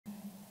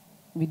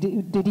We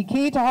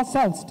dedicate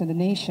ourselves to the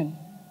nation,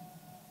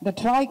 the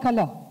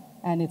tricolor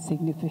and its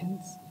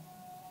significance.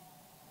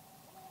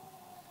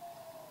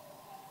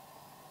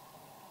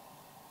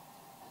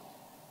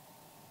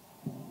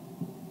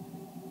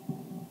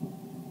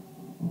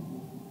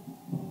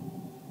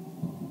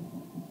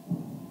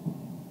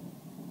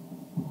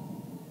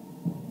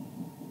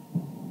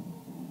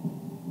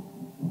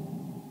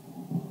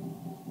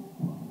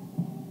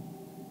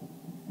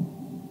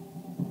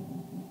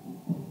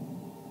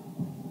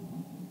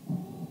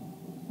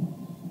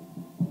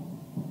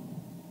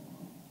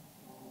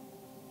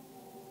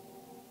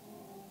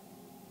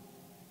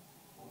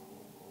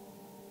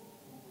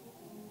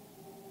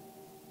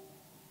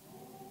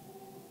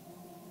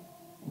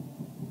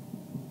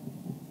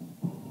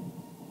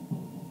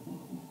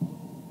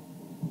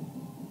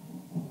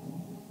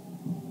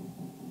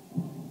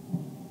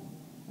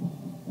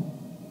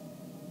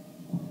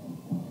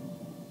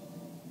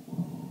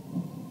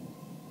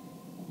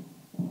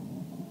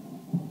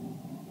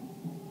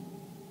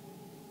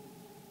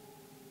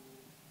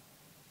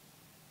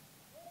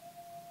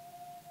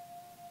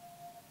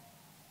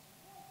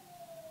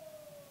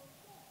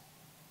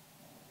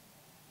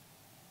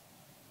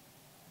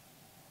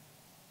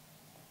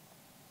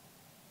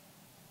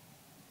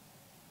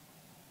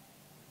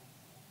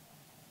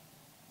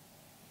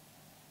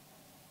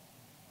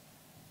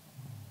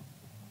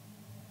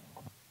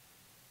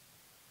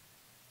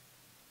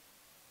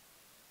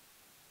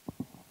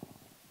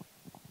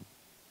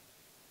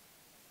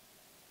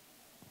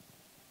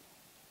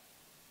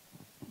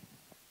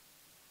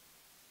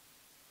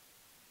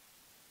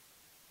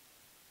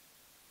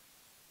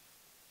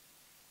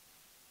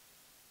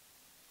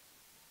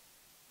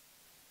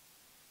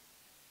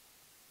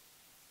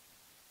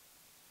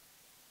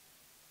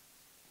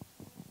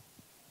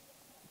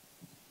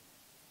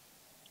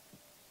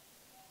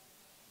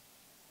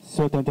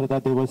 स्वतंत्रता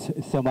दिवस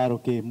समारोह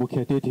के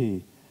मुख्य अतिथि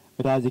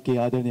राज्य के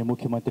आदरणीय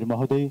मुख्यमंत्री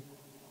महोदय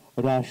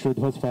राष्ट्र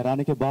ध्वज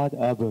फहराने के बाद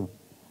अब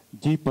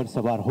जीप पर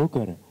सवार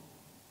होकर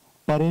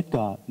परेड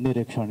का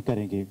निरीक्षण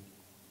करेंगे।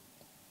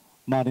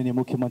 माननीय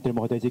मुख्यमंत्री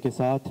महोदय जी के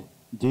साथ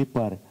जीप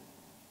पर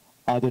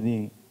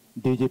आदरणीय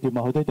डीजीपी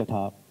महोदय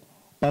तथा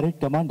परेड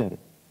कमांडर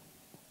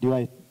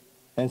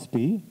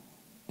डीवाईएसपी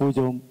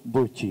पूजोम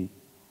बुच्ची।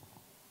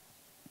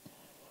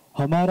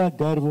 हमारा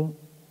गर्व,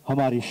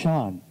 हमारी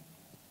शान,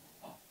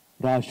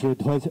 राष्ट्रीय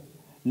ध्वज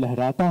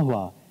लहराता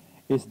हुआ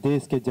इस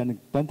देश के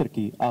जनतंत्र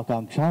की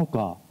आकांक्षाओं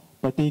का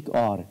प्रतीक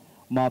और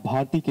मां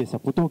भारती के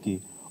सपूतों की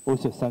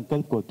उस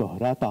संकल्प को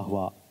दोहराता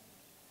हुआ।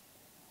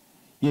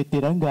 ये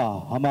तिरंगा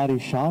हमारी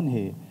शान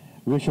है,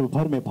 विश्व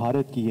भर में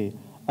भारत की ये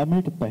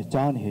अमिट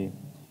पहचान है।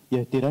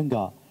 यह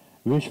तिरंगा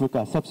विश्व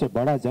का सबसे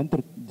बड़ा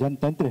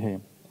जनतंत्र है।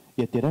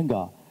 यह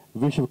तिरंगा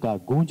विश्व का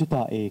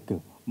गूंजता एक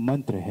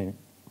मंत्र है।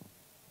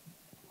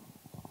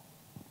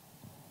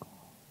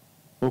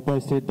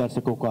 उपस्थित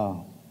दर्शकों का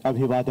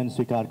अभिवादन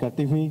स्वीकार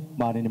करते हुए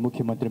माननीय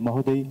मुख्यमंत्री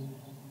महोदय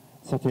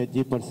सफेद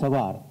जीप पर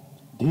सवार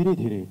धीरे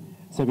धीरे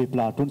सभी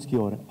प्लाटून्स की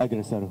ओर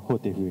अग्रसर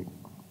होते हुए।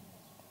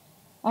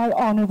 Our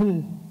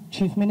Honorable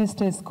Chief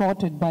Minister,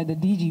 escorted by the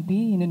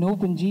DGP in an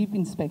open jeep,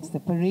 inspects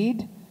the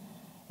parade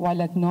while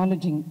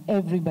acknowledging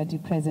everybody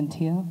present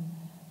here,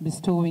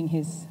 bestowing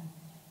his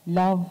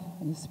love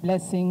and his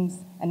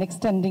blessings and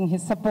extending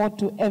his support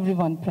to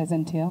everyone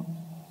present here,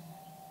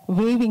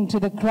 waving to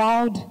the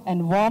crowd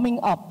and warming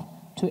up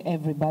to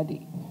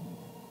everybody.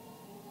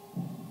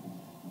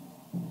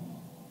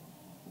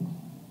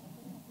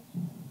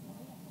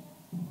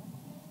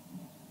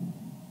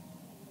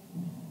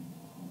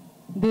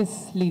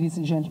 This, ladies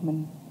and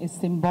gentlemen, is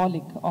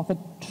symbolic of a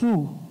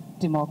true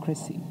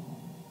democracy.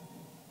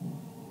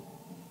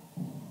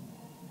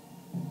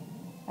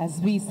 As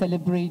we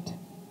celebrate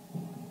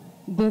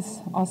this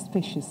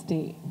auspicious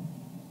day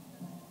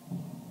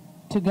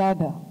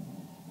together,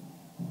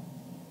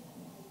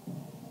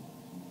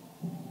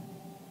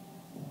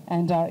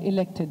 and our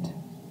elected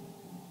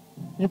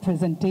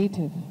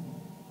representative,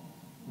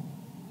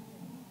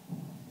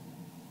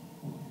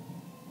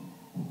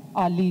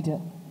 our leader,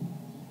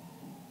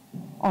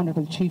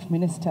 Honorable Chief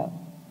Minister,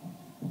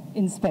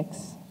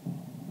 inspects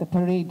the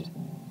parade.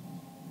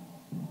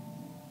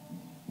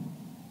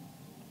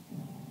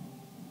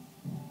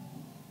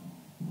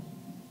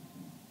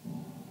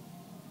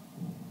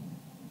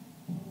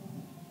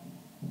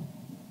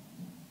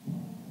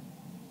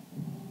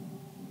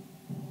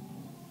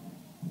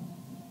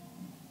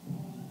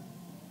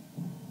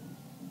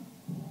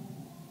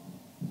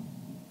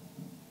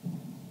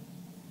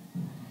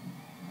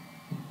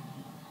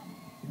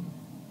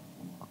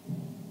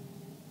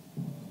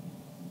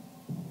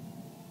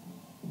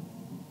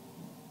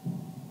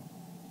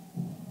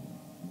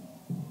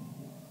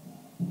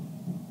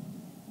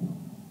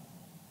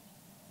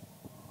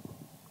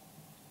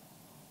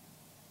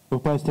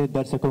 उपस्थित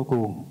दर्शकों को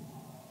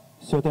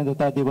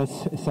स्वतंत्रता दिवस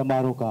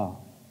समारोह का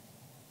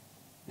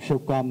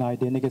शुभकामनाएं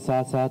देने के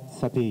साथ साथ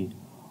सभी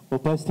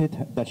उपस्थित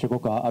दर्शकों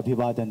का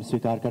अभिवादन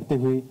स्वीकार करते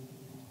हुए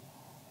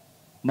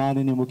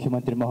माननीय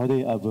मुख्यमंत्री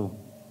महोदय अब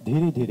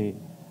धीरे धीरे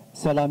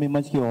सलामी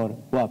मंच की ओर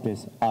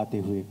वापस आते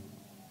हुए।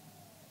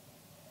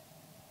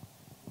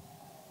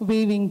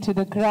 waving to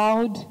the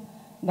crowd,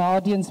 the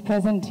audience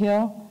present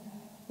here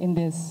in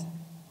this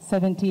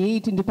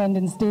 78th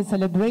Independence Day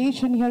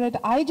celebration here at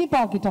IG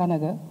Park,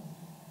 Itanagar.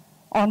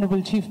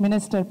 Honorable Chief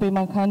Minister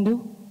Pema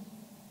Khandu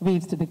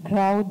waves to the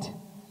crowd,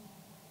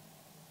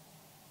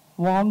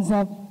 warms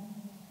up,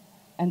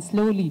 and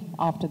slowly,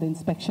 after the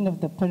inspection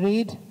of the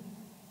parade,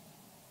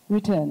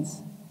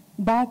 returns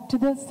back to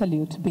the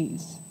salute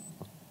base.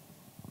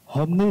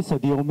 हमने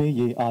सदियों में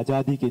ये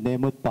आज़ादी की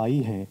नेमत पाई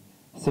है,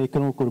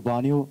 सैकड़ों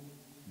कुर्बानियों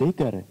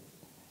देकर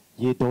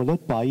ये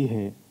दौलत पाई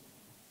है,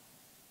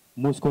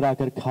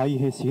 मुस्कुराकर खाई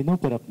है सीनों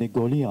पर अपनी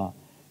गोलियां,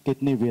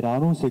 कितने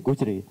वीरानों से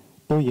गुजरे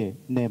तो ये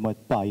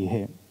नेमत पाई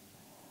है।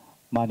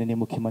 माननीय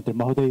मुख्यमंत्री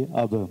महोदय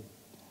अब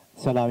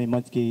सलामी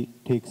मंच की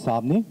ठीक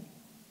सामने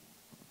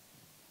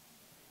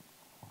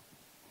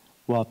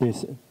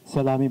वापस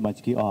सलामी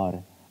मंच की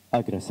ओर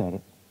अग्रसर।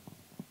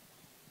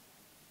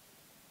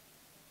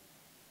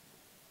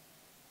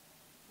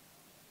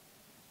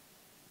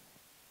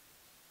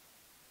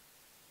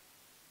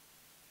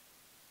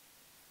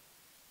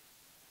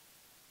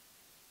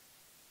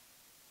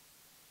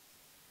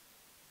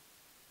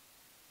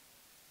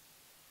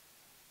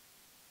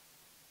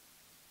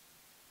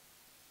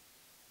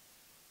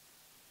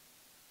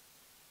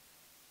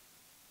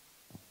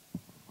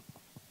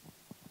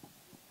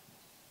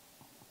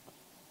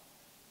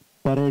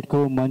 परेड को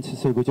मंच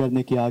से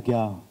गुजरने की आज्ञा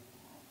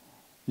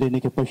लेने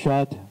के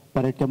पश्चात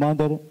परेड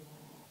कमांडर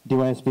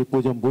डीवाईएसपी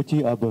पूजम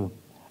बुची अब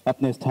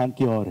अपने स्थान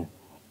की ओर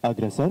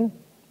अग्रसर।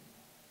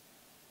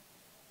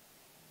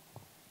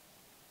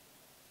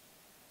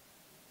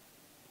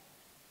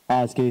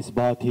 आज के इस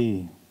बहुत ही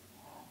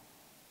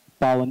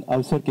पावन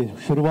अवसर की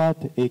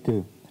शुरुआत एक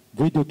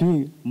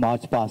विद्युतीय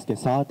मार्च पास्ट के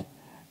साथ,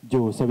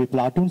 जो सभी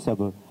प्लाटून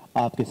सब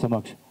आपके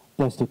समक्ष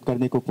प्रस्तुत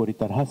करने को पूरी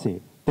तरह से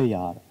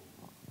तैयार।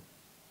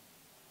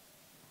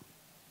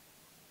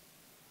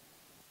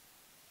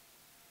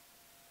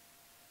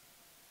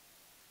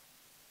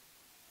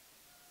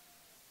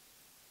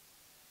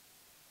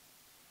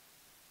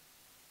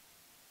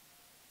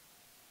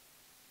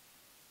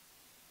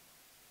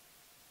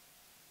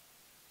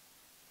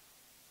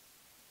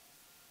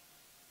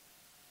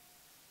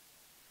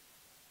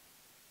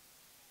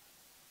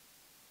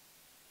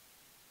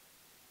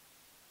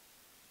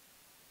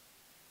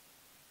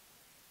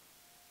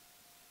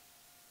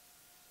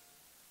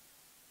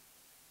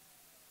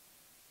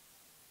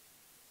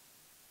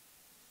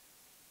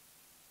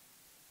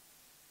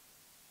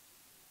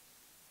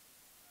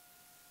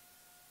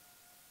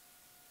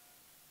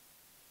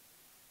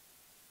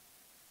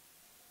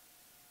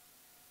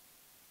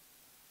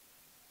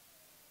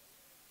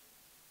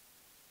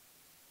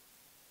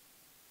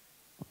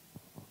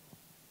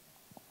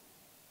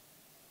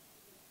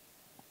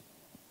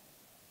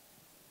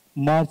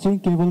 मार्चिंग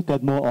केवल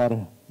कदमों और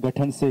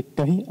गठन से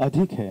कहीं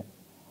अधिक है।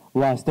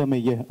 वास्तव में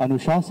यह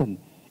अनुशासन,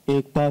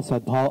 एकता,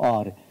 सद्भाव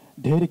और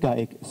धैर्य का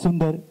एक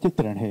सुंदर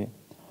चित्रण है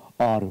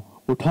और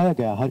उठाया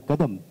गया हर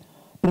कदम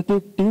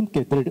प्रत्येक टीम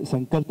के दृढ़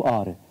संकल्प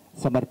और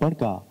समर्पण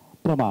का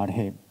प्रमाण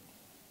है।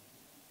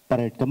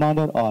 परेड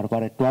कमांडर और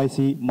परेड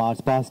ट्वाइसी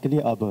मार्च पास्ट के लिए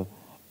अब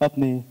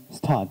अपने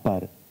स्थान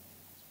पर।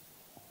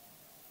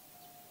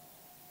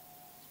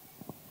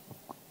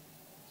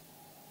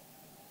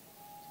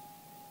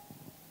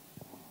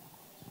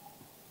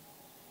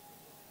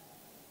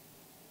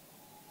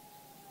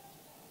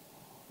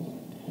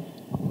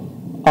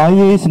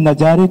 आइए इस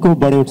नज़ारे को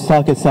बड़े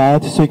उत्साह के साथ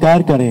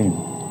स्वीकार करें,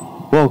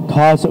 वो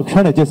खास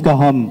क्षण जिसका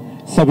हम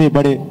सभी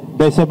बड़े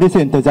बेसब्री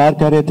से इंतजार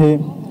कर रहे थे।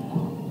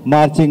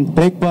 मार्चिंग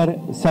ट्रैक पर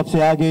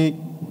सबसे आगे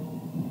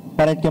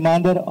परेड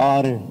कमांडर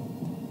और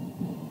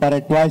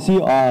परेड ट्वाइसी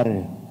और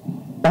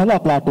पहला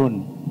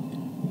प्लाटून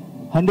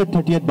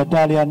 138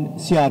 बटालियन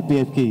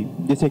सीआरपीएफ की,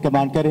 जिसे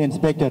कमांड कर रहे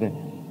इंस्पेक्टर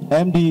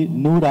एमडी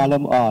नूर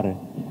आलम, और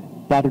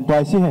प्लाटून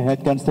ट्वाइसी है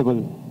head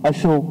constable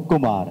Ashok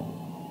Kumar.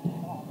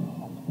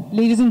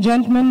 Ladies and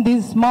gentlemen,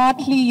 these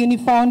smartly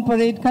uniformed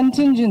parade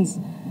contingents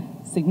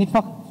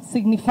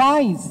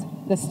signifies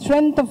the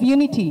strength of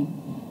unity,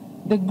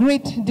 the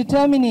grit,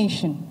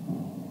 determination,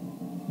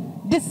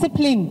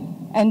 discipline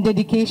and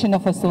dedication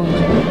of a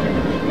soldier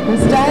who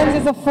stands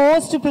as a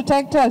force to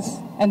protect us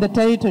and the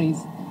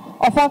territories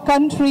of our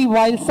country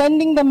while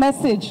sending the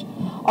message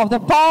of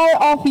the power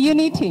of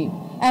unity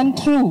and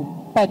true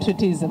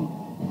patriotism.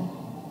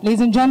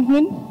 Ladies and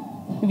gentlemen,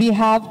 we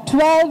have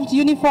 12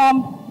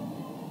 uniformed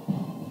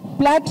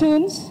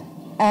platoons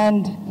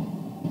and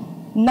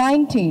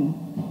 19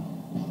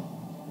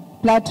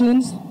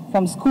 platoons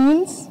from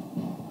schools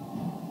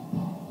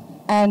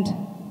and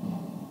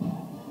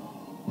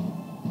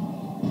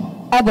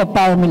other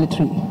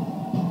paramilitary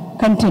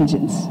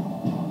contingents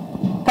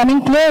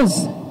coming close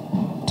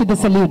to the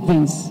salute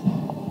wings.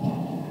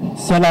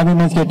 सलामी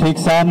मंच के ठीक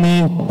सामने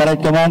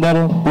parade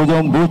commander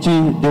पूजम बूची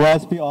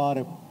DYSP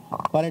और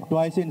parade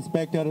ट्वाइसी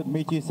inspector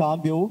मीची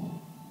सांब्यू,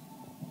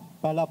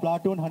 पहला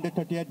platoon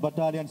 138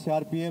 battalion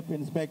CRPF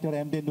inspector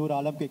MD Noor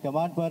Alam के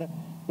command पर,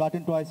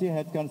 platoon ट्वाइसी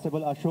head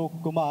constable Ashok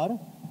Kumar,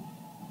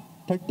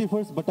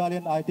 31st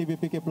battalion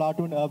ITBP के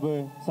प्लाटून अब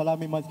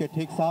सलामी मंच के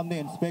ठीक सामने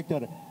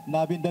इंस्पेक्टर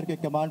नाबिंदर के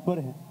कमांड पर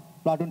है।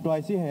 प्लाटून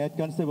 2IC है head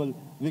constable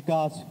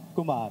Vikas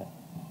Kumar.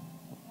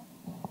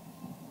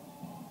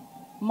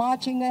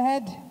 Marching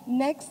ahead,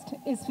 next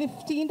is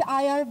 15th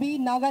IRB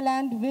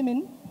Nagaland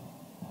Women,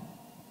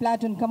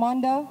 Platoon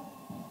Commander,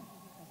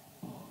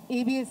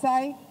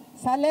 ABSI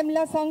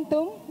Salemla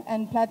Sangtung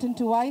and Platoon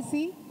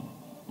 2IC,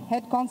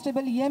 Head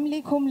Constable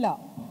Yemli Khumla.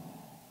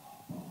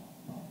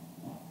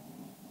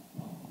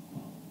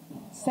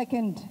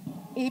 Second,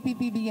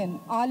 APPBN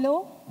Alo,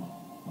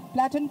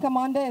 Platoon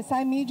Commander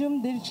SI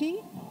Mijum Dirchi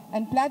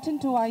and Platoon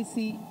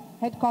 2IC,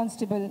 Head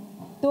Constable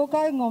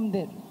Tokar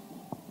Ngomdir.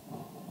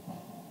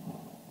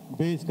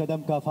 20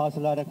 कदम का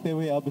फासला रखते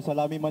हुए अब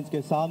सलामी मंच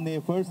के सामने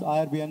first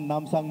IRBN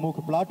Namsang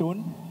मुख्य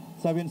प्लाटून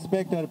सब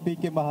इंस्पेक्टर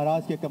पीके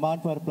महाराज के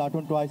कमांड पर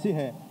प्लाटून 2IC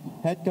है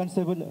हेड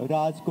कांस्टेबल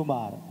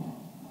राजकुमार।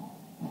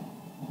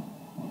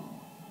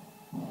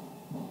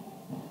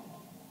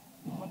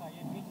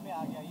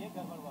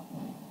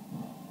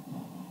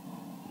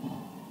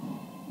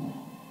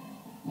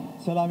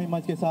 सलामी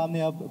मंच के सामने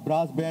अब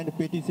brass band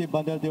PTC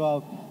Banderdewa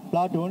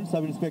platoon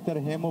sub inspector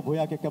Hemu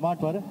भूया के कमांड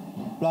पर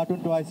platoon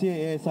 2IC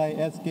ASI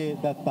SK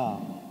Dutta.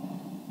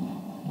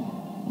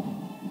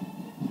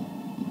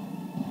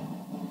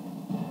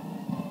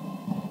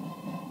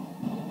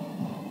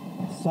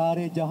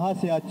 सारे जहां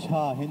से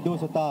अच्छा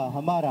हिंदुस्तान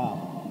हमारा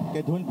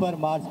के धुन पर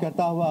मार्च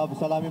करता हुआ अब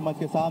सलामी मंच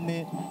के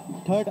सामने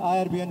third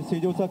IRBN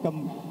Seijosa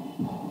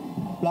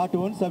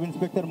platoon sub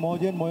inspector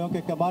मोजेन मोयों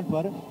के कमांड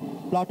पर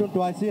प्लाटून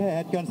 2IC है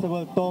head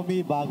constable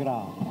Tommy Bagra.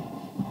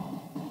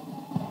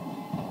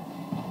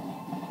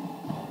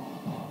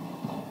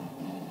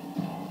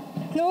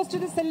 Close to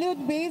the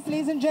salute base,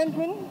 ladies and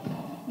gentlemen.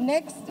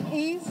 Next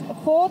is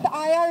 4th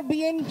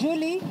IRBN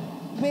Julie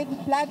with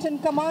Platoon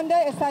Commander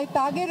SI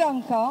Tage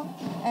Ranka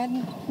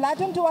and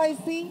Platoon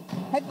 2IC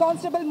Head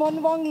Constable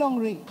Monwang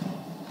Longri.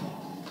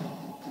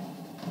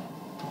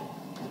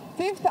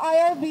 5th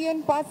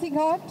IRBN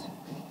Pasighat,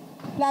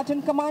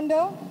 Platoon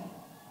Commander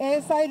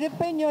ASI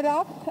Ripe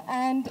Nyorak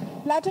and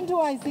Platoon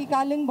 2IC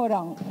Kaling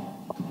Borang.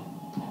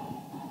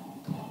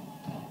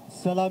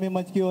 सलामी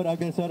मंच की ओर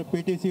अग्रसर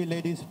PTC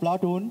ladies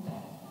platoon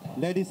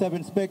lady sub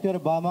inspector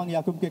Bamang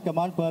याकूब के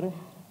command पर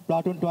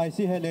platoon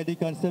 2IC है lady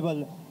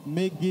constable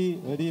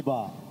मिग्गी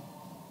Reeba.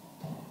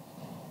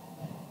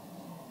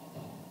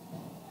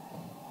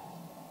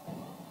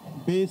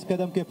 बीस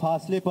कदम के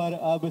फासले पर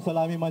अब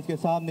सलामी मंच के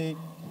सामने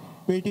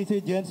पीटीसी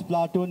जेंट्स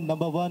प्लाटून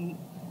नंबर 1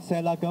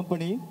 सेला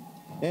कंपनी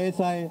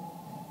एएसआई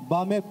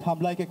बामेक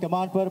थामलाई के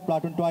कमांड पर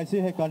प्लाटून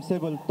 2IC है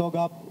constable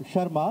तोगाप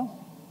Sharma.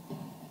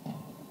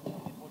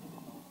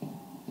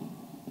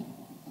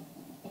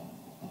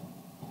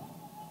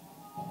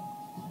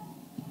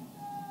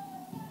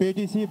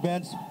 PTC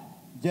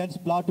gents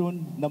platoon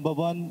number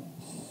 1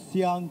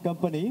 Siang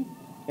company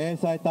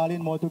ASI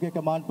तालिन मोतू के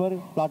कमांड पर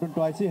प्लाटून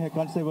 2IC है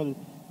constable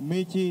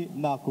मीची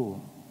नाकू।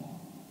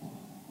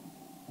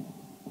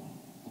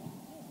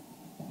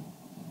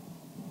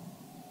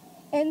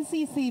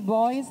 NCC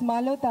Boys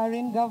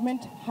Malotarin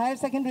Government Higher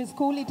Secondary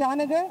School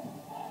Itanagar,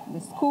 the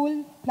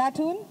school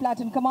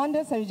Platoon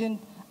Commander Sergeant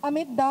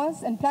Amit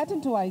Das and Platoon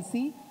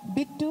 2IC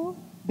Bittu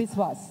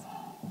Biswas.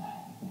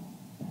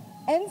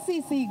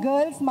 NCC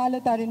Girls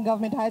Malotarin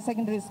Government Higher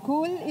Secondary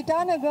School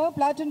Itanagar,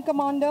 Platoon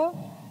Commander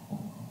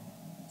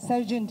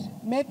Sergeant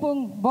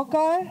Mepung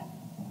Bokar,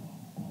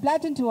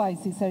 Platoon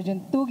 2IC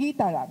Sergeant Tugi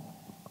Tarak.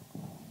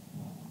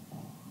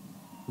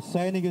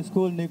 सैनिक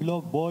school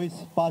निगलोक boys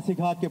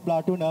Pasighat के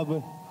platoon अब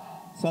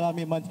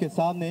सलामी मंच के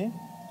सामने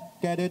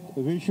cadet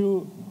Vishu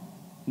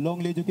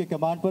लोंगलीजू के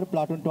command पर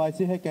platoon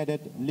 2IC है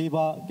कैडेट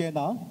लीबा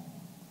केना।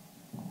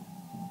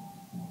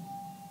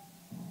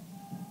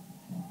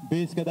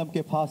 20 कदम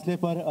के फासले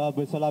पर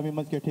अब सलामी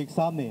मंच के ठीक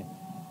सामने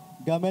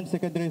government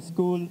secondary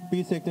school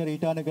P sector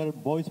Itanagar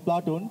boys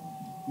platoon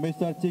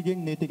mister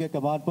चिगिंग नीति के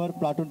कमांड पर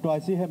प्लाटून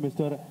 2IC है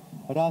मिस्टर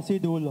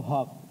राशिदुल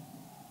हक।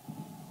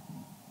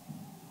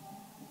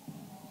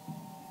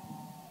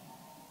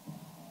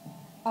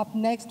 Up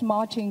next,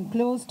 marching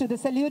close to the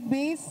salute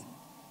base,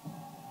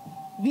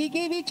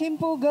 VKV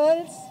Chimpu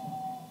girls,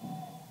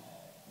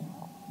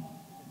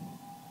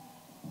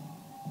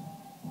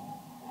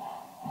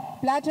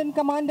 Platoon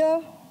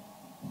Commander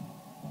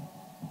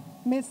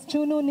Miss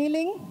Chunu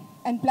Niling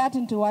and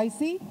Platoon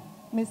 2IC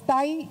Miss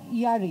Tai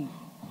Yari.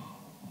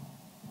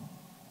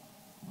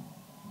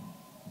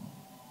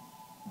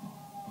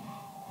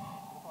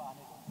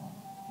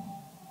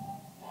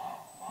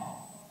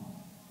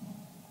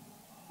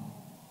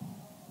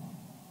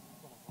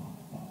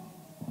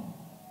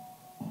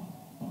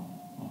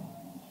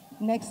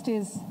 Next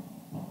is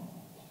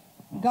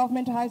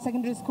Government Higher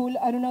Secondary School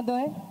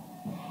Arunodoy,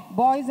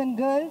 boys and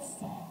girls,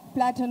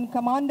 Platoon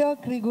Commander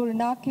Krigur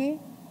Nake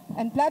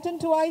and Platoon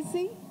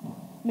 2IC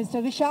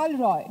Mr. Vishal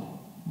Roy.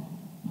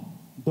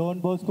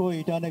 Don Bosco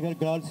Itanagar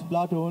girls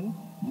platoon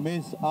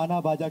miss आना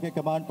बाजा के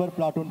command पर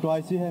platoon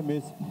 2IC है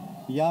miss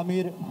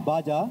यामिर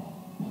बाजा।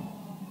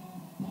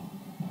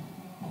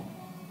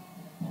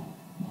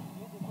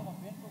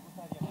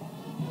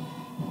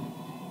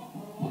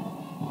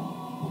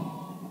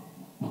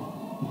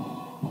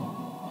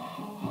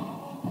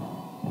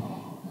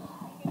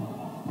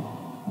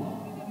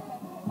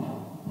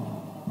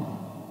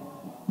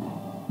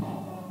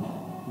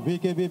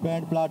 BKB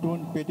band platoon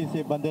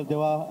PTC बंदर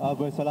देवा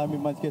अब सलामी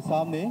मंच के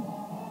सामने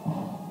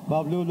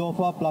Bablu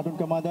Lofa platoon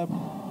commander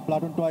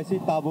platoon ट्वाइसी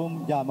ताबूम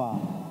Jama.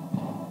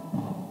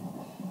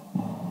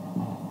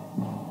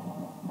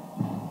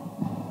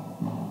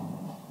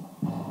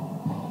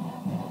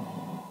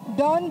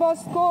 Don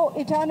Bosco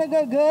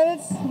Itanagar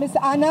Girls, Miss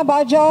Anna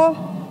Baja,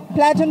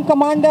 Platoon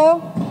Commander,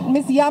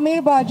 Miss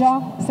Yamir Baja,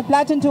 it's a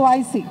Platoon to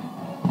IC.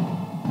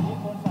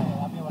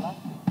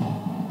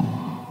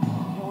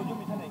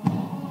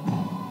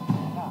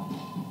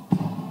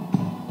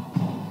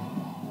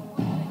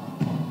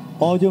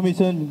 ओजो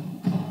mission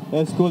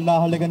school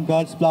Naharlagun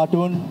girls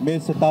platoon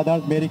miss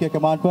Tadar मेरी के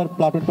कमांड पर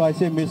प्लाटून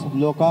ट्वाइस मिस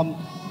लोकाम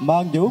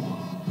मांगजू।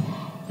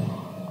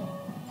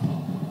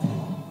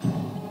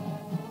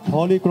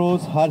 Holi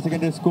cross higher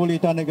secondary school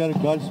Itanagar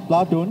girls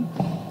platoon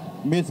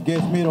miss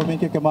गेस्मी रोमी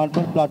के command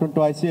पर platoon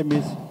twice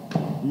miss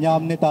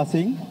न्यामनिता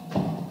Singh.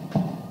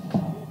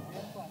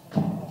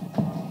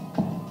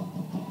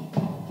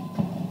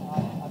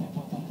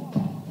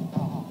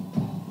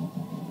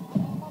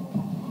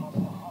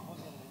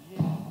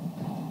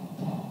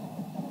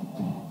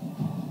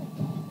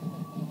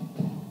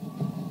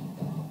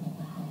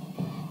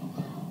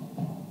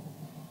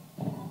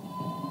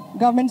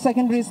 Government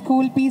Secondary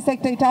School, P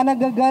Sector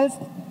Itanagar Girls,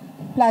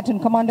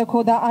 Platoon Commander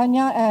Khoda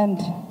Anya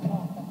and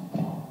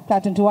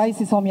Platoon to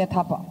IC Somya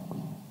Thapa.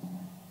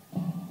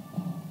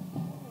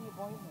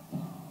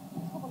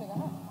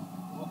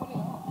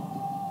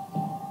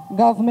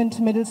 Government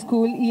Middle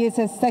School,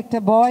 ESS Sector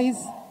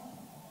Boys,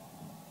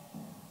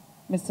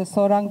 Mr.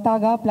 Sorang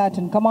Taga,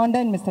 Platoon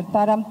Commander, and Mr.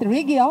 Taram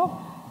Trigia,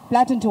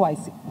 Platoon to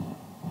IC.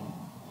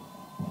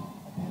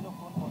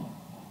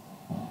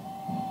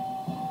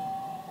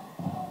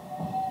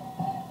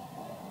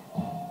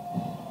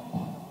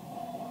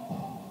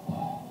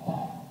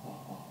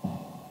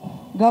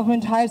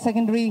 Government Higher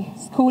Secondary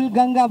School,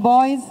 Ganga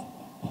Boys,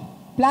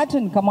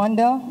 Platoon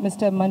Commander,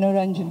 Mr.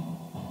 Manoranjan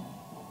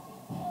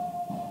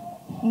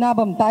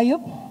Nabam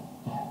Tayub,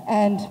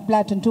 and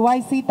Platoon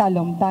 2IC,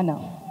 Talom Tana.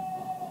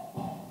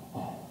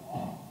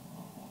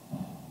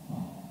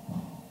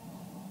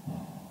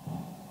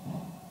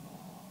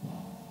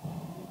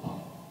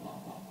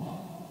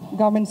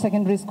 Government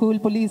Secondary School,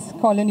 Police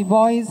Colony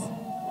Boys,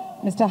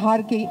 Mr.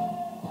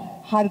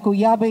 Harku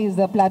Yabe is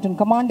the Platoon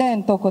Commander,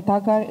 and Toko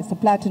Thakar is the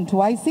Platoon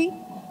 2IC.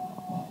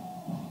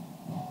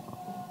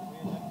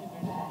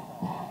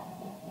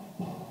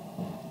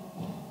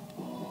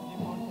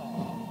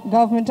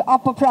 Government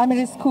Upper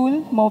Primary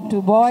School, Mob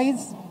 2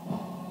 Boys,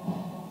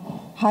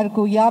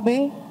 Harku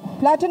Yabe,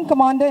 Platoon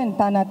Commander, and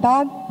Tana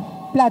Tag,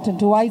 Platoon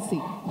 2IC.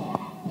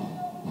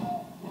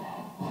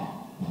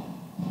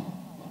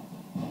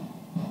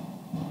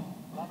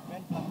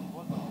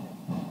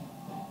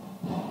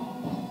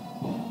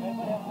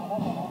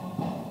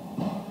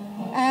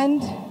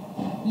 And,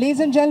 ladies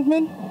and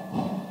gentlemen,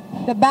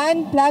 the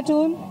band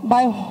platoon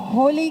by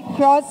Holy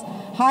Cross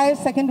Higher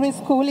Secondary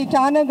School,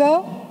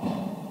 Itanagar,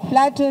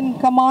 Platoon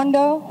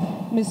Commander,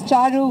 Ms.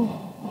 Charu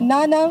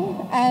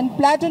Nanang, and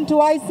Platoon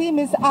 2IC,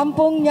 Ms.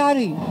 Ampung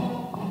Nyari.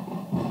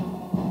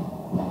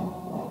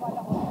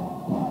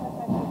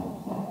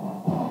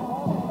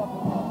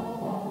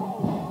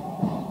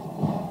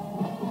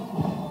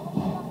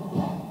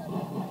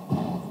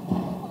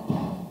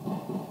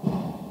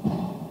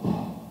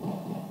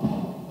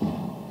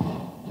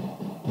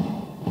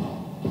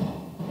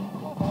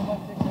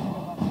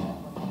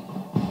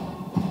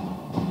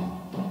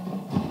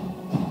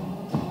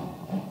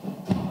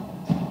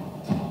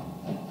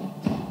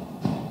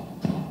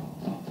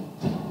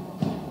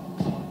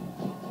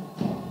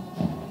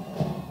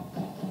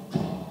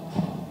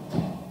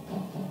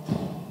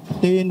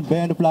 तीन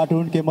band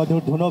platoon के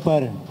मधुर धुनों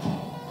पर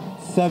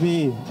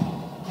सभी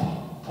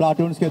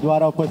प्लाटून्स के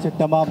द्वारा उपस्थित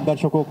तमाम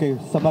दर्शकों के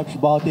समक्ष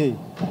बहुत ही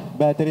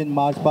बेहतरीन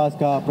मार्च पास्ट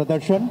का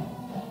प्रदर्शन।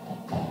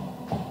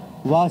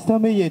 वास्तव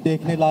में ये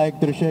देखने लायक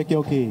दृश्य है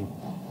क्योंकि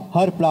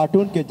हर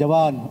प्लाटून के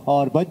जवान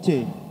और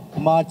बच्चे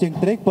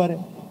मार्चिंग ट्रैक पर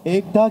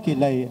एकता की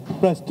लय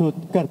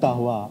प्रस्तुत करता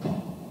हुआ।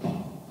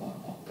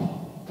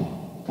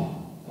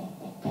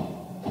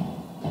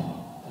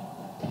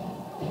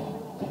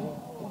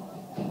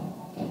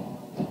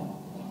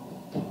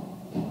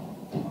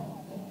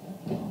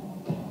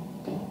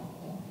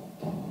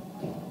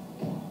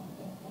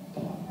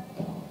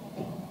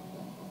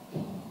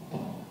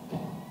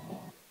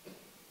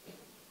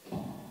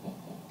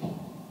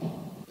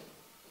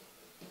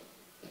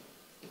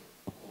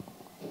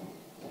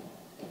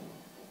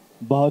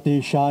 बहुत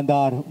ही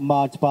शानदार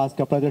मार्च पास्ट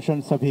का प्रदर्शन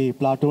सभी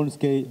प्लाटून्स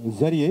के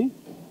जरिए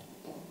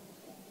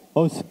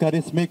उस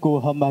करिश्मे को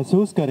हम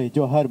महसूस करें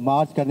जो हर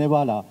मार्च करने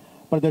वाला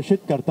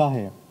प्रदर्शित करता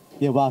है।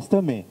 ये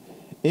वास्तव में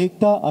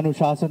एकता,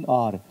 अनुशासन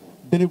और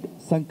दृढ़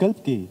संकल्प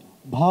की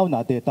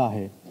भावना देता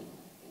है।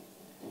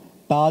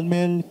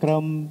 तालमेल,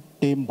 क्रम,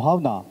 टीम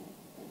भावना,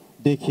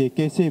 देखिए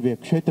कैसे वे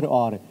क्षेत्र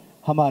और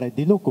हमारे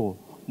दिलों को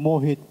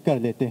मोहित कर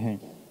लेते हैं।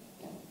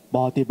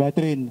 बहुत ही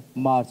बेहतरीन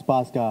मार्च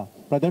पास्ट का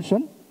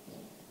प्रदर्शन।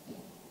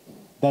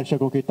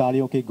 दर्शकों की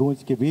तालियों की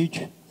गूंज के बीच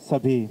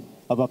सभी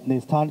अब अपने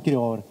स्थान की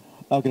ओर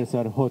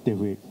अग्रसर होते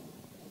हुए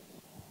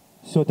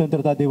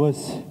स्वतंत्रता दिवस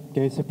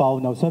के इस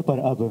पावन अवसर पर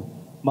अब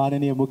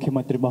माननीय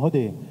मुख्यमंत्री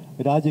महोदय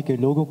राज्य के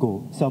लोगों को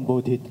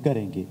संबोधित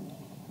करेंगे।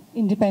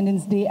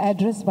 Independence Day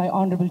address by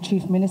Honorable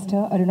Chief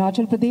Minister,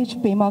 Arunachal Pradesh,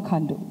 Pema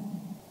Khandu.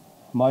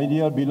 My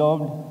dear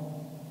beloved,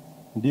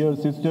 dear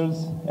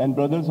sisters and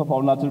brothers of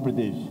Arunachal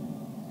Pradesh,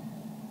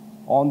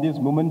 on this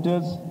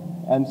momentous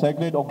and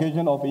sacred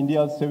occasion of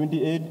India's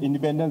 78th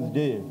Independence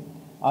Day,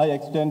 I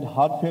extend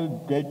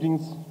heartfelt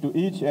greetings to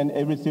each and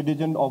every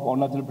citizen of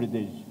Arunachal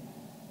Pradesh.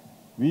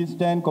 We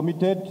stand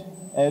committed,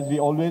 as we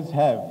always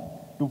have,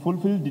 to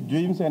fulfill the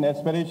dreams and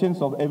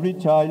aspirations of every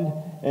child,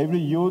 every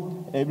youth,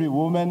 every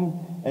woman,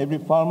 every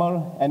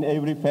farmer, and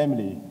every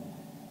family.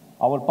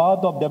 Our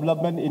path of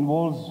development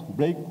involves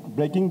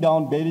breaking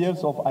down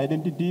barriers of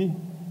identity,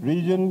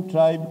 region,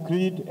 tribe,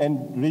 creed,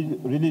 and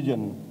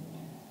religion.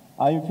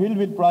 I am filled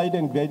with pride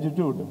and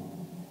gratitude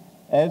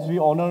as we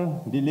honor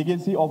the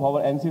legacy of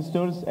our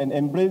ancestors and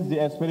embrace the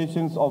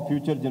aspirations of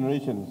future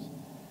generations.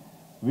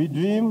 We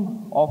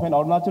dream of an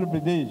Arunachal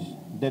Pradesh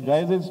that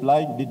rises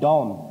like the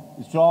dawn,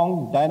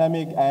 strong,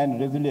 dynamic, and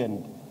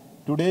resilient.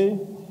 Today,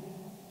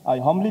 I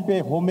humbly pay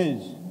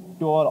homage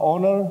to our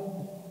honor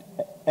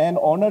and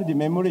honor the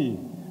memory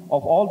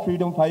of all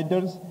freedom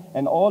fighters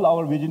and all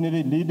our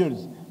visionary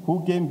leaders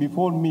who came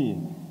before me,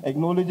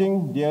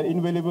 acknowledging their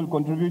invaluable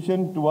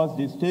contribution towards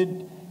the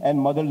state and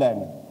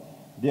motherland.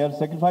 Their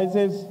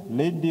sacrifices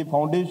laid the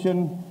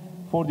foundation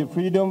for the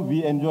freedom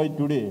we enjoy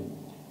today.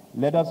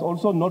 Let us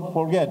also not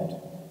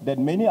forget that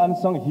many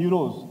unsung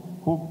heroes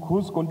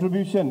whose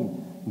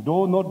contribution,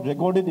 though not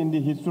recorded in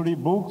the history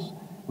books,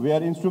 were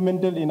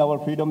instrumental in our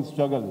freedom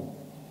struggle.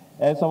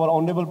 As our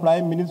Honorable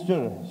Prime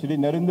Minister, Shri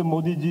Narendra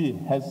Modi ji,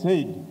 has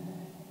said,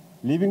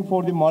 living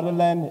for the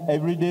motherland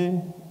every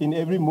day, in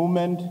every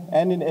moment,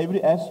 and in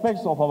every aspect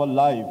of our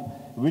life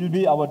will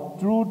be our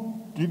true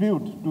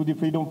tribute to the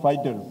freedom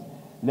fighters.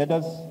 Let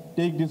us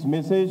take this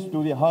message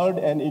to the heart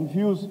and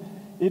infuse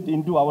it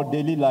into our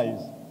daily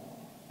lives.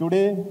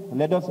 Today,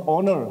 let us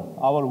honor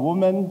our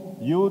women,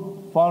 youth,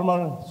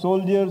 farmers,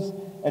 soldiers,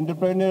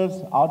 entrepreneurs,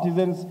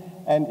 artisans,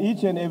 and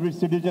each and every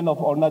citizen of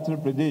Arunachal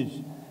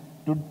Pradesh.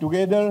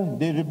 Together,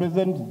 they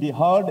represent the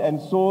heart and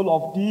soul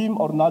of Team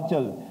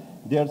Arunachal.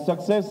 Their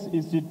success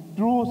is the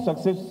true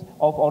success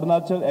of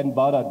Arunachal and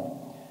Bharat.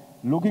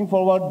 Looking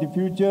forward to the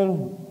future,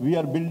 we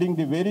are building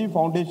the very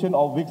foundation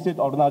of Viksit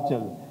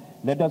Arunachal.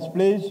 Let us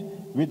pledge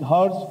with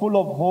hearts full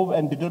of hope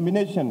and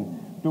determination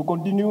to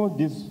continue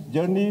this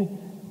journey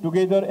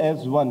together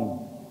as one.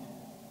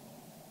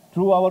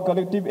 Through our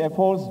collective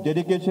efforts,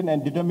 dedication,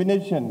 and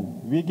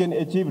determination, we can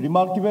achieve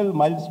remarkable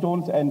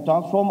milestones and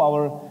transform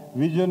our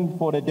vision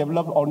for a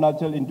developed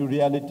Arunachal into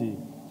reality.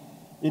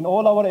 In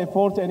all our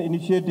efforts and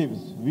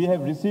initiatives, we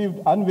have received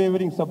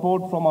unwavering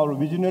support from our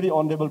visionary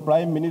Honorable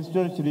Prime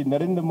Minister Shri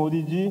Narendra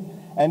Modi ji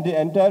and the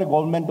entire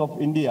government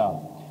of India.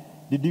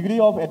 The degree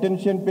of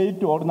attention paid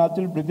to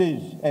Arunachal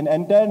Pradesh and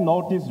entire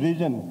Northeast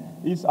region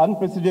is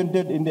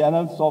unprecedented in the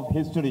annals of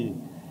history.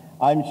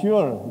 I am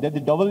sure that the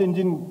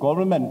double-engine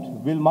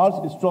government will march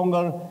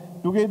stronger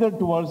together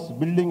towards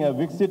building a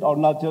Viksit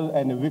Arunachal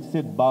and a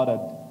Viksit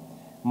Bharat.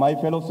 My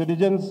fellow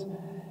citizens,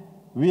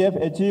 we have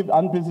achieved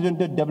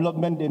unprecedented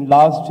development in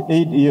last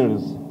 8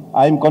 years.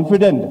 I am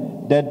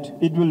confident that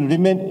we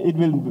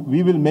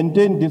will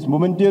maintain this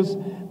momentous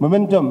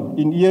momentum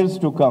in years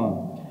to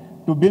come.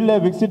 To build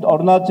a Viksit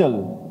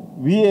Arunachal,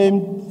 we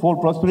aim for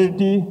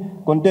prosperity,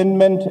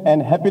 contentment,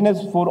 and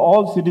happiness for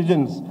all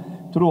citizens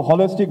through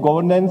holistic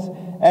governance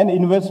and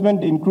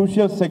investment in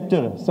crucial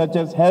sectors such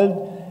as health,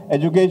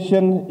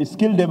 education,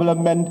 skill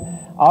development,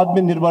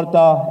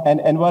 Atmanirbharta,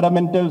 and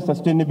environmental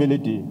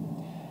sustainability.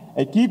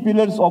 A key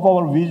pillars of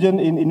our vision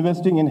in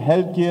investing in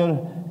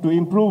healthcare to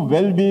improve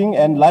well-being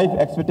and life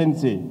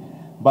expectancy.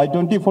 By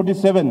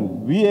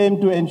 2047, we aim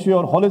to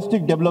ensure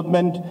holistic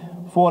development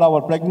for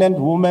our pregnant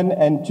women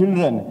and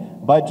children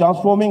by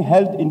transforming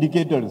health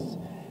indicators.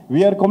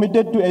 We are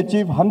committed to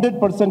achieve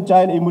 100%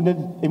 child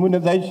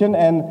immunization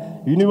and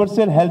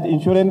universal health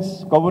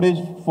insurance coverage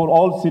for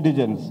all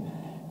citizens.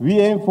 We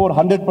aim for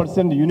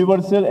 100%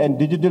 universal and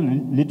digital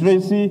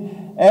literacy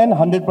and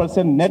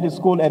 100% net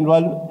school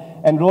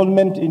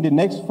enrollment in the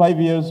next 5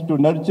 years to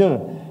nurture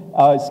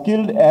a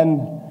skilled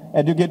and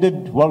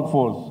educated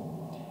workforce.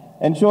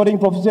 Ensuring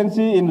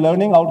proficiency in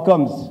learning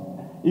outcomes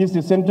is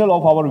the central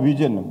of our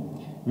vision.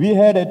 We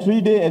had a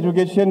 3-day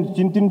education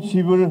Chintan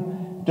Shivir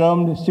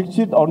termed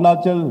Shikshit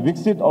Arunachal,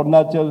 Viksit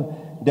Arunachal,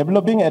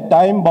 developing a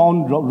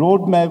time-bound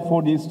roadmap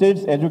for the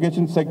state's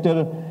education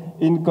sector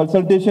in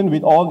consultation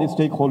with all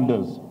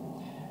stakeholders.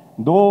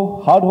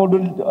 Though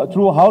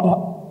through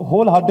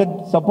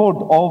wholehearted support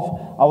of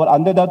our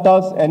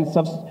Annadatas and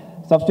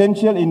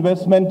substantial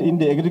investment in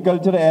the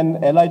agriculture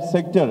and allied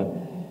sector,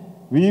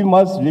 we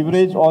must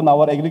leverage on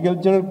our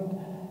agriculture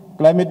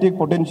climatic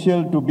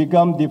potential to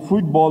become the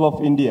food bowl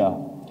of India.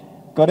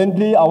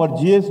 Currently, our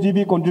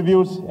GSDP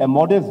contributes a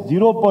modest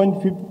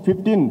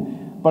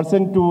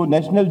 0.15% to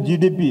national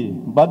GDP,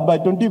 but by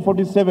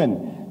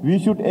 2047, we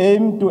should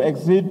aim to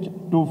exceed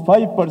to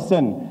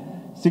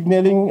 5%,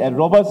 signaling a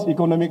robust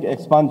economic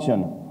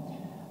expansion.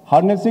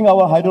 Harnessing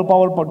our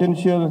hydropower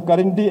potential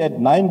currently at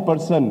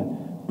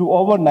 9% to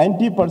over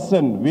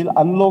 90% will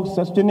unlock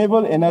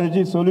sustainable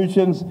energy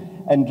solutions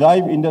and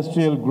drive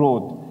industrial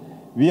growth.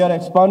 We are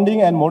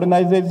expanding and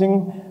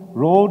modernizing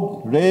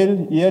road,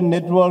 rail, air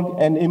network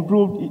and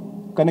improved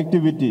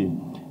connectivity,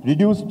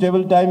 reduce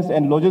travel times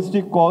and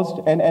logistic costs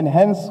and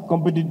enhance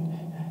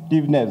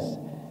competitiveness.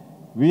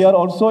 We are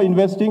also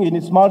investing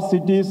in smart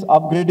cities,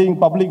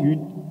 upgrading public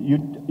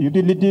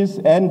utilities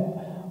and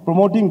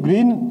promoting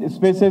green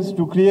spaces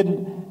to create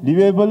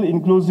livable,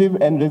 inclusive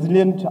and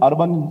resilient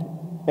urban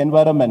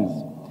environments.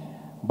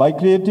 By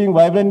creating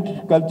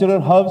vibrant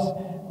cultural hubs,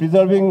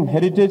 preserving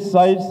heritage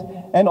sites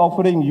and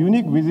offering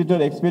unique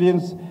visitor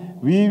experience,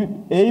 we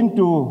aim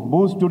to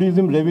boost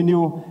tourism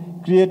revenue,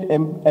 create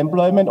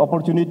employment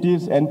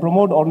opportunities and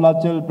promote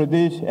Arunachal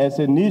Pradesh as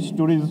a niche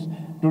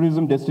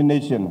tourism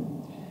destination.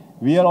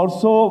 We are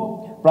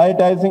also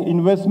prioritizing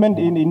investment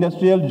in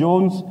industrial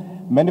zones,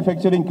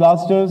 manufacturing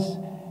clusters,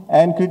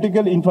 and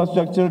critical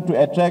infrastructure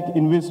to attract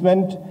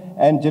investment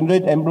and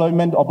generate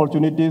employment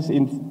opportunities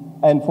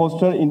and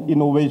foster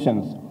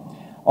innovations.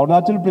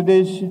 Arunachal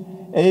Pradesh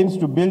aims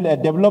to build a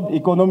developed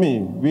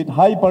economy with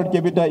high per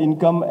capita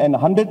income and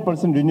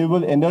 100%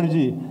 renewable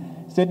energy,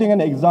 setting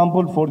an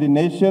example for the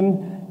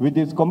nation with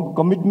its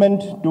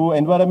commitment to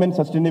environment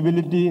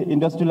sustainability,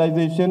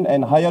 industrialization,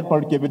 and higher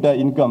per capita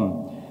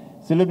income.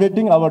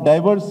 Celebrating our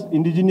diverse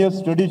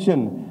indigenous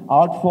tradition,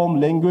 art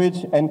form,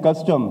 language, and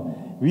custom,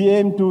 we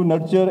aim to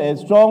nurture a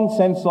strong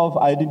sense of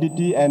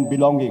identity and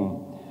belonging.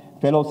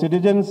 Fellow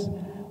citizens,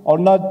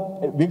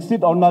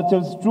 Viksit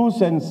Arunachal's true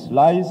sense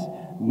lies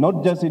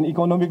not just in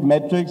economic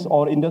metrics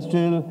or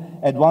industrial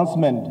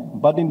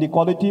advancement, but in the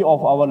quality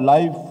of our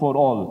life for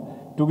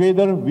all.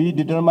 Together, with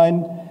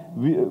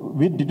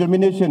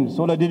determination,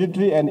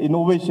 solidarity, and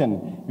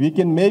innovation, we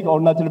can make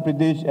Arunachal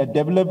Pradesh a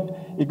developed,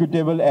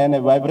 equitable, and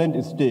a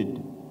vibrant state.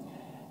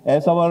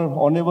 As our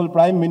Honorable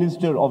Prime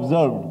Minister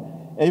observed,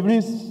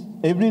 every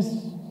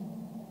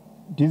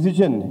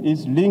decision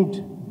is linked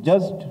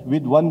just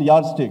with one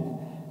yardstick,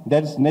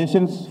 that's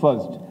nations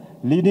first,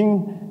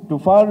 leading to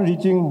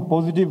far-reaching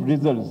positive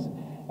results.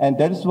 And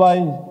that's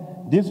why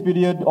this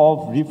period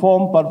of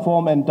reform,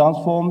 perform, and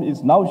transform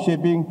is now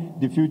shaping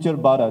the future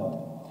Bharat.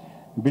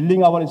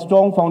 Building our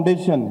strong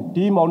foundation,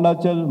 Team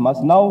Arunachal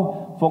must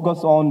now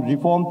focus on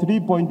Reform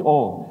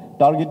 3.0,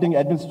 targeting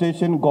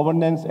administration,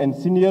 governance, and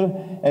senior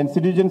and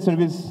citizen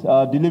service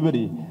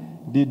delivery.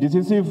 The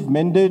decisive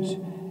mandate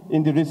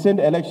in the recent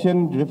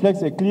election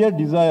reflects a clear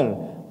desire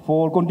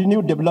for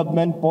continued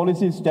development,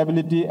 policy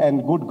stability,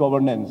 and good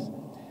governance.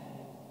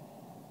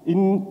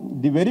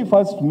 In the very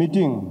first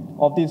meeting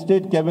of the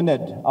State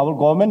Cabinet, our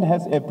government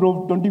has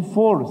approved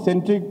 24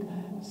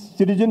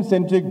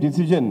 citizen-centric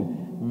decisions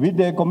with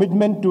a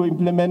commitment to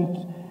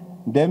implement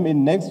them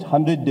in next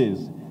 100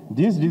 days.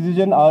 These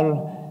decisions are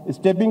a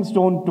stepping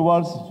stone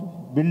towards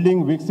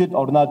building Viksit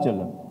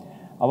Arunachal.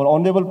 Our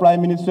Honorable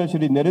Prime Minister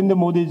Shri Narendra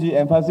Modi ji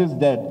emphasized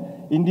that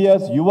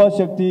India's Yuva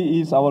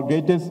Shakti is our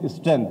greatest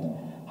strength,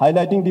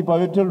 highlighting the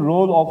pivotal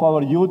role of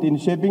our youth in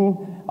shaping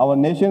our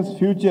nation's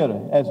future.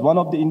 As one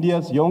of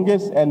India's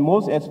youngest and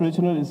most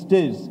aspirational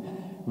states,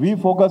 we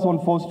focus on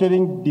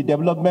fostering the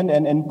development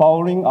and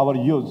empowering our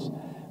youth.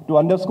 To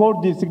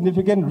underscore the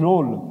significant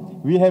role,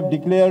 we have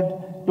declared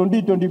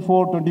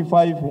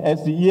 2024-25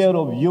 as the year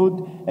of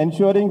youth,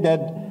 ensuring that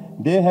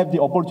they have the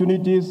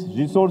opportunities,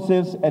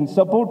 resources, and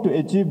support to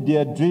achieve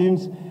their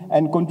dreams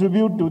and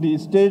contribute to the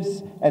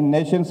state's and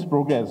nation's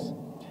progress.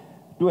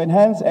 To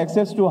enhance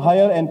access to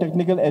higher and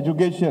technical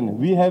education,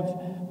 we have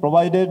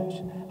provided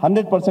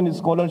 100%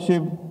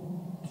 scholarship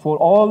for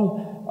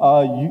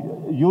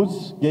all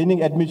youths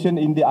gaining admission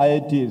in the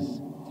IITs.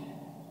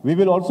 We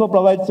will also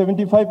provide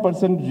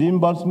 75%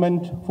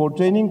 reimbursement for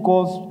training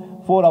costs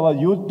for our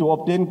youth to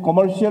obtain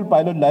commercial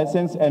pilot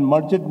license and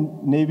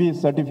merchant navy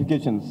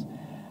certifications.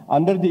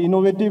 Under the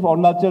innovative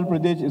Arunachal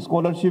Pradesh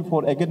Scholarship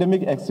for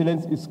Academic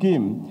Excellence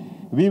scheme,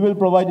 we will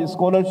provide a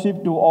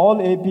scholarship to all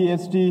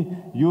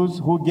APST youths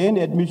who gain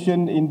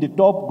admission in the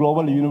top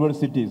global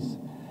universities.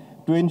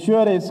 To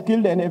ensure a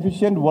skilled and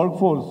efficient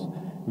workforce,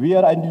 we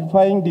are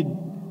identifying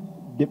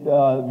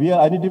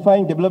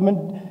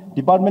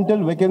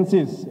departmental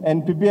vacancies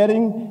and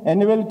preparing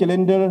annual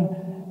calendar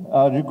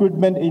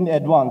recruitment in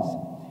advance.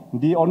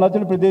 The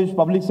Arunachal Pradesh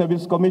Public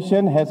Service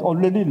Commission has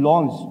already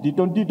launched the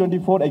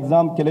 2024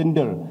 exam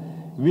calendar.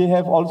 We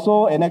have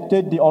also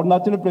enacted the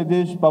Arunachal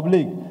Pradesh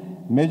Public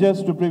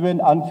Measures to Prevent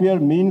Unfair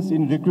Means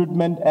in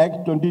Recruitment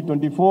Act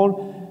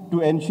 2024 to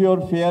ensure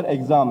fair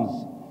exams.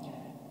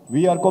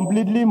 We are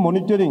completely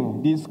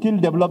monitoring the skill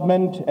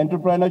development,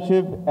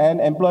 entrepreneurship, and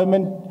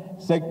employment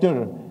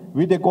sector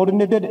with a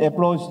coordinated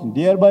approach,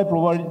 thereby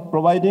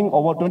providing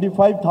over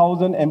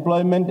 25,000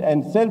 employment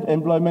and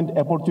self-employment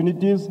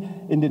opportunities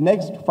in the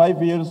next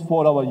 5 years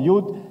for our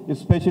youth,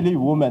 especially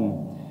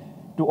women.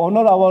 To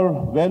honor our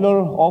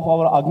valor of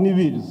our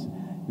Agniveers,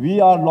 we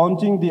are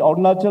launching the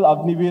Arunachal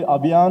Agniveer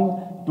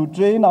Abhiyan to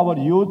train our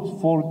youth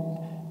for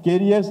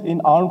careers in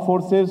armed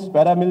forces,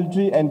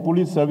 paramilitary, and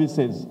police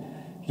services.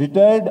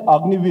 Retired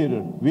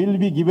Agniveer will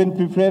be given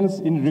preference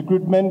in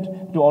recruitment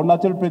to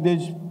Arunachal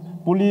Pradesh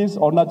Police,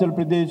 Arunachal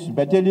Pradesh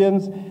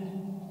battalions,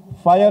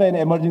 fire and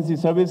emergency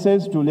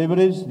services to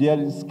leverage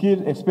their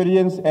skill,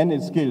 experience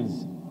and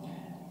skills.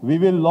 We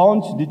will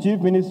launch the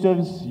Chief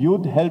Minister's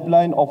Youth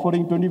Helpline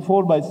offering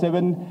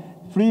 24/7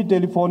 free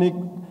telephonic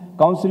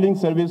counseling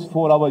service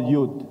for our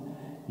youth.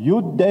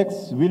 Youth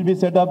desks will be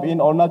set up in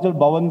Arunachal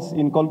Bhavans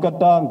in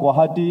Kolkata,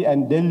 Guwahati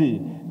and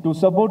Delhi to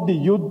support the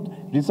youth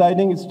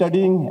residing,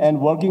 studying and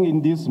working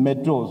in these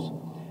metros.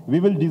 We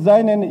will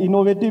design an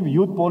innovative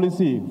youth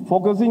policy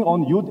focusing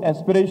on youth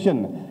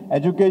aspiration,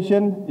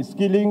 education,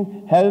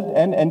 skilling, health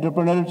and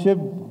entrepreneurship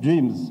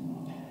dreams.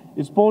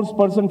 Sports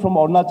persons from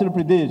Arunachal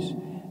Pradesh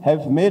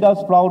have made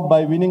us proud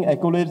by winning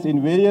accolades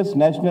in various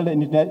national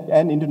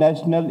and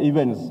international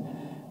events.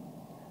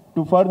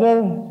 To further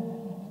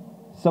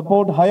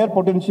support higher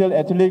potential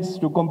athletes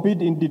to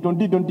compete in the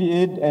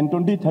 2028 and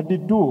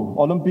 2032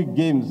 Olympic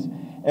Games,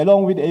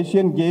 along with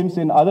Asian Games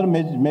and other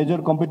major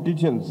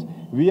competitions,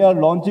 we are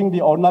launching the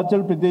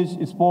Arunachal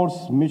Pradesh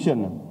Sports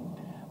Mission.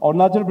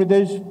 Arunachal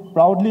Pradesh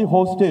proudly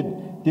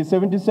hosted the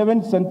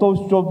 77th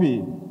Santosh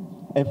Trophy,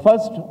 a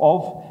first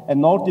of a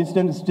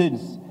northeastern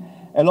states,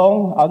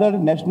 along other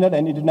national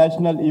and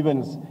international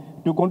events.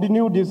 To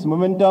continue this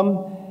momentum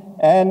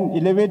and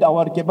elevate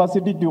our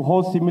capacity to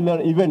host similar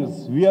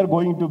events, we are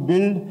going to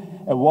build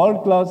a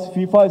world-class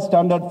FIFA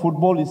standard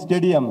football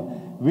stadium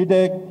with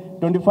a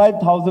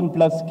 25,000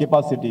 plus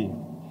capacity.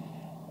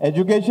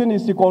 Education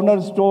is the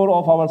cornerstone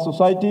of our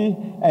society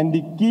and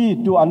the key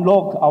to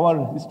unlock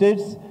our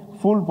state's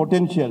full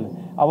potential.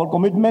 Our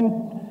commitment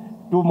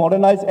to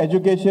modernize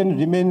education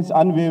remains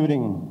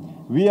unwavering.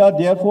 We are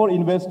therefore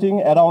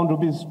investing around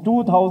rupees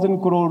 2,000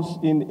 crores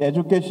in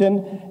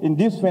education in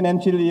this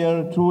financial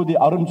year through the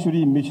Arun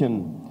Shri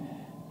mission.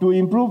 To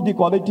improve the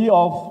quality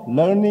of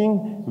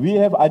learning, we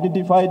have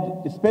identified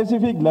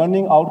specific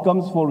learning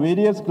outcomes for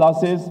various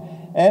classes,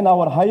 and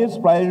our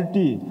highest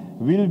priority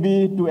will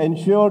be to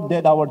ensure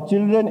that our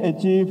children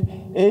achieve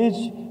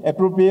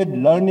age-appropriate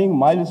learning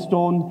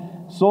milestone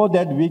so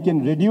that we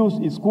can reduce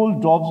school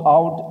drops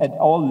out at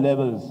all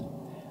levels.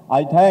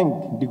 I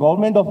thank the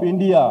Government of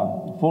India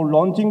for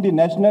launching the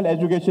National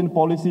Education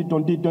Policy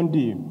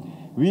 2020.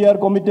 We are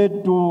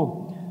committed to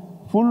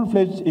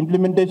full-fledged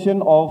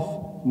implementation of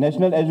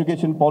National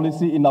Education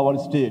Policy in our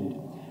state.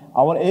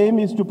 Our aim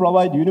is to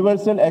provide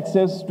universal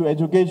access to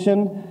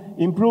education,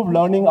 improve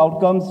learning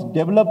outcomes,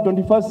 develop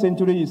 21st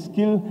century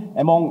skill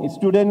among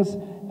students,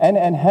 and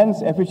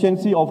enhance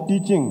efficiency of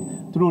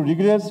teaching through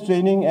rigorous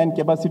training and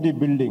capacity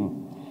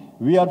building.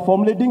 We are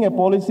formulating a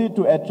policy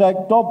to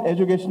attract top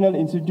educational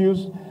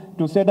institutes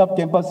to set up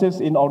campuses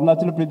in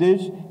Arunachal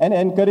Pradesh and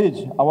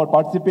encourage our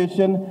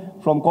participation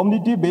from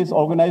community-based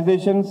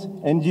organizations,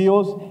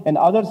 NGOs, and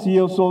other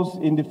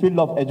CSOs in the field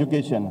of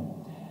education.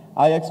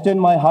 I extend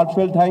my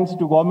heartfelt thanks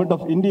to Government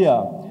of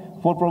India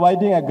for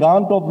providing a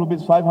grant of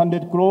rupees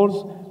 500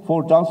 crores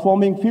for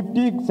transforming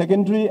 50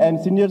 secondary and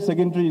senior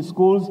secondary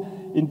schools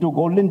into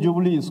Golden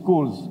Jubilee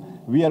schools.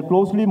 We are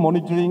closely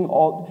monitoring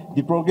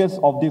the progress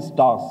of this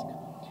task.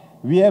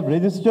 We have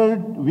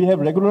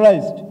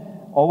regularized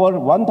over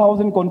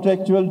 1,000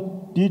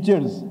 contractual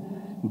teachers.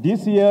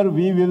 This year,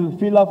 we will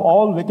fill up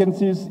all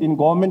vacancies in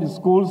government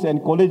schools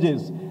and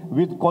colleges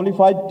with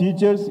qualified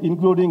teachers,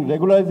 including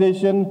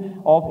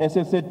regularization of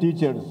SSA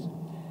teachers.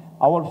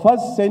 Our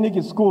first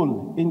Sainik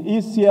school in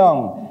East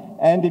Siang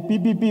and the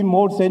PPP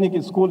Mode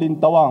Sainik school in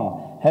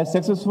Tawang has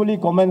successfully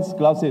commenced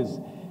classes.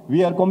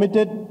 We are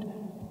committed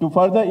to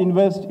further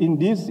invest in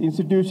these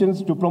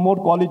institutions to promote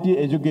quality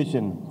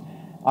education.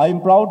 I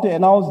am proud to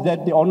announce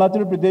that the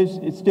Arunachal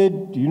Pradesh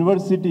State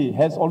University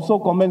has also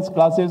commenced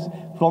classes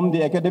from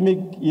the academic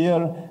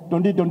year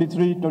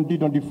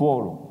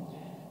 2023-2024.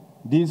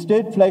 The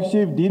state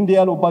flagship Deen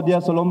Dayal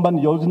Upadhyaya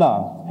Swalamban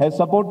Yojana has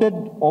supported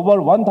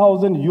over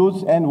 1,000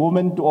 youths and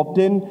women to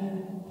obtain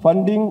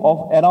funding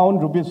of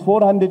around rupees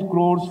 400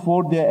 crores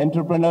for their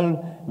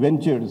entrepreneurial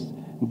ventures.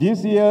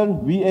 This year,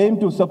 we aim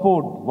to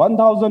support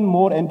 1,000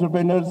 more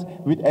entrepreneurs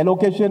with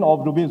allocation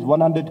of rupees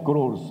 100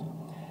 crores.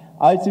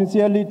 I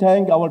sincerely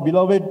thank our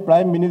beloved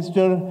Prime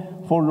Minister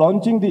for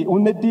launching the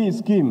Unnati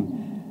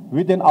scheme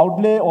with an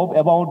outlay of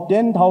about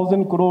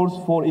 10,000 crores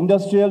for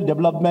industrial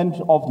development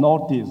of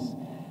Northeast.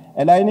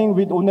 Aligning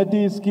with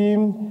Unnati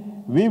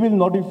scheme, we will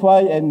notify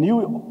a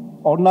new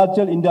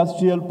Arunachal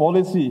industrial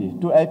policy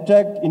to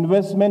attract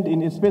investment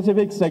in a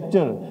specific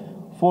sector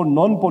for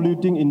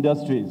non-polluting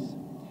industries.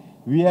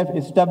 We have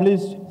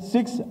established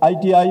 6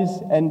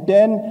 ITIs and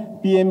 10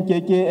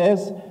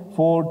 PMKKS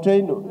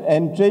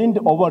trained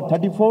over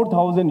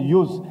 34,000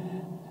 youths,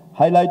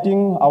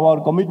 highlighting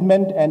our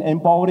commitment and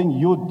empowering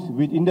youth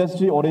with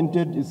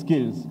industry-oriented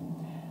skills.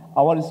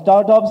 Our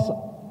startups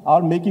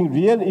are making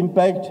real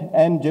impact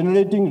and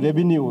generating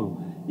revenue.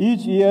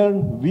 Each year,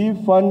 we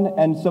fund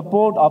and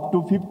support up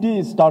to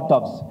 50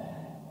 startups.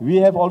 We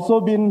have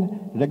also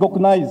been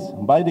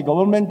recognized by the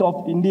Government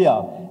of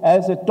India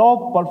as a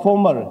top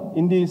performer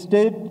in the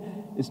State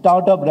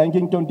Startup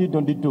Ranking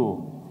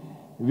 2022.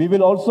 We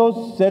will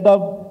also set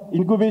up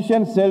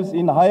incubation cells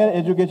in higher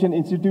education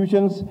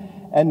institutions,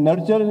 and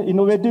nurture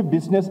innovative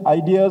business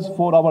ideas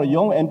for our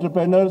young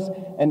entrepreneurs,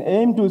 and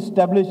aim to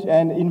establish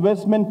an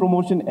investment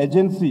promotion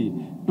agency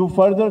to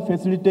further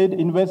facilitate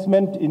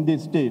investment in the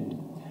state.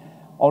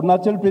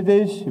 Arunachal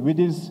Pradesh, with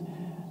its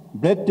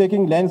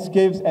breathtaking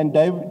landscapes and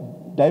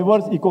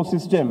diverse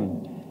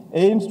ecosystem,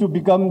 aims to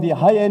become the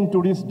high-end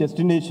tourist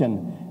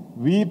destination.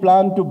 We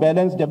plan to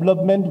balance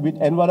development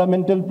with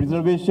environmental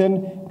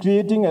preservation,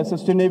 creating a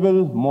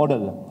sustainable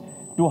model.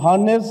 To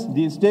harness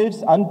the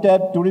state's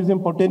untapped tourism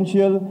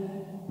potential,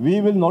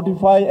 we will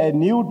notify a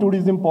new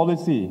tourism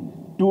policy.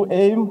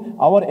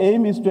 Our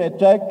aim is to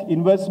attract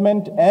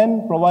investment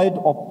and provide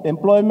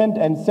employment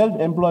and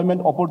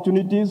self-employment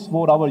opportunities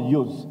for our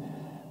youth,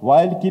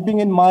 while keeping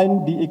in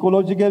mind the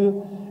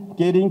ecological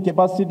carrying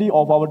capacity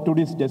of our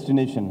tourist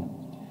destination.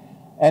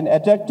 An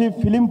attractive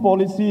film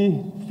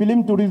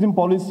tourism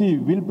policy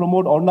will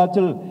promote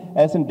Arunachal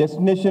as a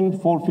destination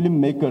for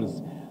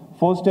filmmakers.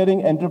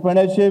 Fostering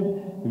entrepreneurship,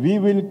 we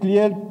will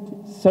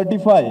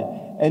certify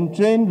and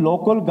train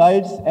local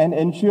guides and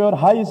ensure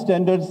high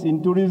standards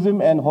in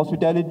tourism and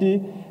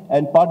hospitality,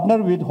 and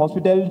partner with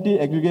hospitality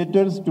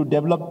aggregators to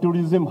develop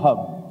tourism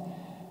hub.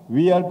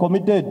 We are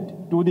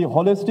committed to the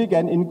holistic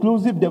and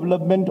inclusive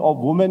development of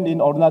women in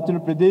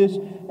Arunachal Pradesh,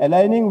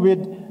 aligning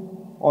with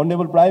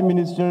Honorable Prime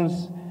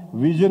Minister's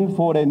vision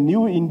for a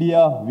new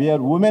India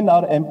where women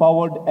are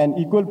empowered and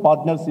equal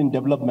partners in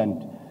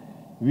development.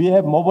 We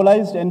have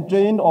mobilized and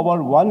trained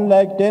over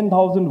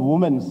 110,000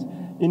 women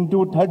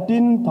into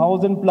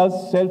 13,000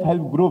 plus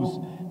self-help groups,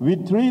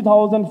 with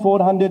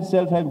 3,400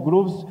 self-help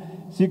groups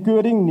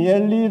securing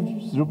nearly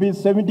rupees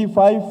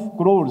 75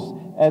 crores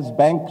as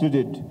bank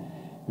credit.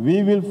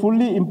 We will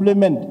fully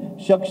implement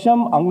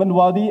Shaksham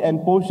Anganwadi and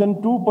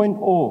Poshan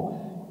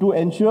 2.0 to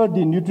ensure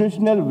the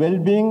nutritional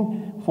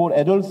well-being for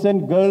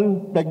adolescent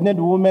girls, pregnant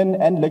women,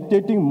 and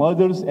lactating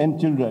mothers and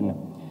children.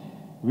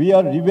 We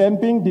are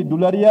revamping the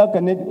Dulari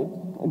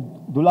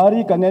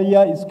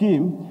Kanaiya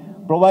scheme,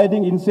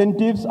 providing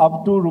incentives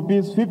up to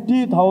rupees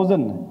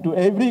 50,000 to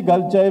every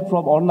girl child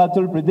from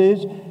Arunachal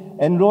Pradesh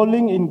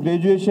enrolling in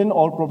graduation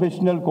or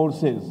professional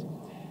courses.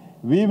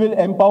 We will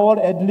empower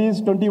at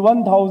least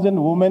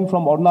 21,000 women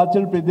from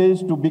Arunachal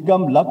Pradesh to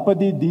become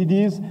Lakpati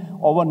Didis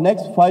over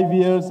next 5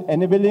 years,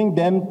 enabling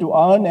them to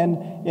earn an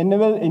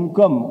annual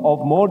income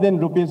of more than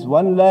rupees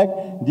 1 lakh,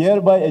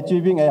 thereby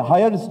achieving a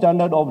higher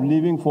standard of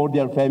living for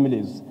their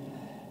families.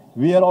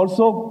 We are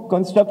also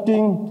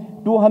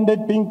constructing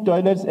 200 pink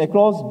toilets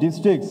across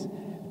districts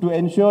to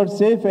ensure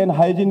safe and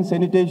hygiene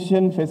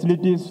sanitation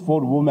facilities for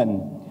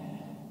women.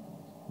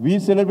 We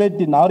celebrate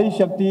the Nari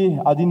Shakti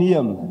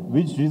Adhiniyam,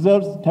 which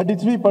reserves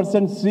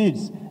 33%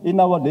 seats in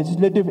our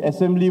Legislative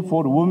Assembly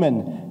for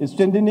women,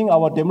 strengthening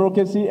our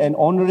democracy and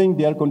honoring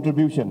their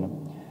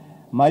contribution.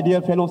 My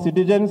dear fellow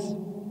citizens,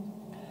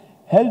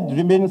 health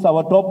remains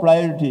our top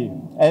priority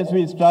as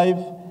we strive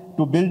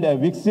to build a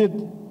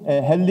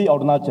healthy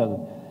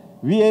Arunachal.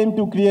 We aim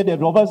to create a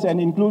robust and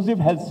inclusive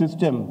health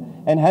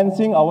system,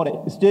 enhancing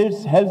our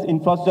state's health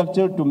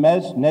infrastructure to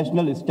match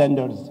national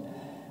standards.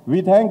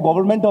 We thank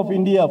Government of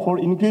India for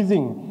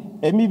increasing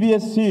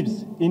MBBS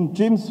seats in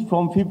TRIMS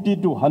from 50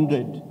 to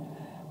 100.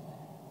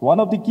 One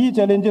of the key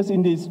challenges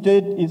in the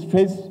state is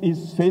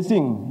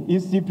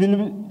the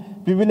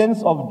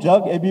prevalence of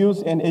drug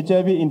abuse and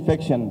HIV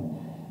infection.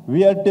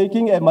 We are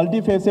taking a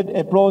multifaceted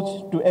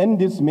approach to end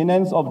this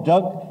menace of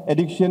drug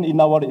addiction in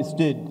our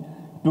state.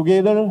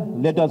 Together,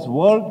 let us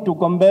work to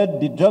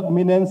combat the drug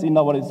menace in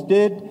our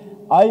state.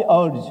 I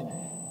urge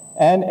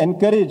and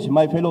encourage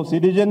my fellow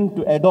citizens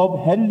to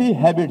adopt healthy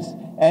habits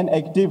and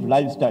active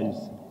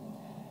lifestyles.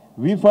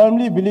 We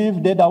firmly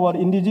believe that our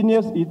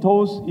indigenous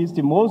ethos is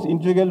the most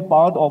integral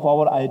part of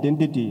our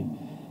identity.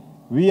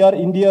 We are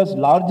India's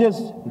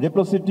largest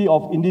repository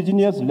of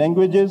indigenous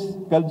languages,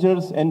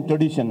 cultures, and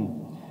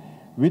tradition.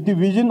 With the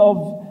vision of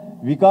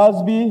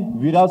Vikas Bhi,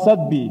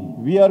 Virasat Bhi,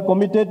 we are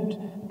committed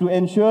to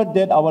ensure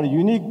that our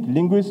unique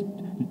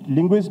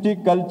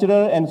linguistic,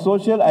 cultural, and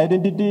social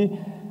identity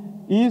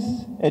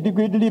is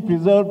adequately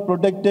preserved,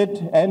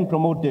 protected, and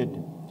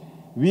promoted.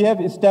 We have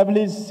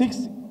established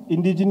 6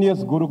 indigenous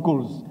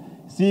Gurukuls.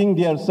 Seeing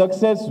their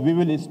success, we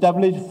will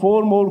establish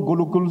 4 more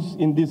Gurukuls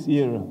in this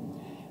year.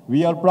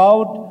 We are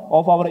proud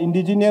of our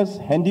indigenous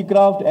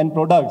handicraft and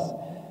products,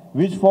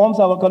 which forms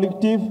our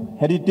collective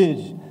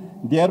heritage.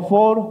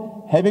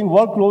 Therefore, having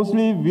worked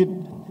closely with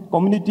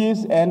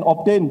communities and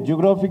obtained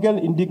geographical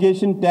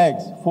indication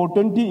tags for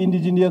 20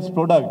 indigenous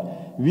products,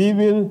 we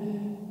will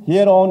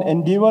hereon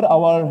endeavor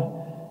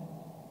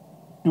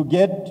to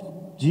get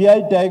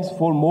GI tags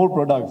for more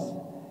products.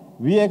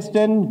 We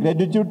extend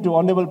gratitude to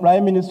Honorable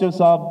Prime Minister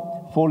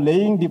Saab for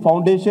laying the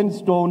foundation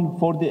stone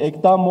for the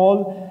Ekta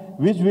Mall,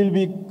 which will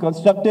be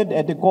constructed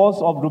at a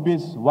cost of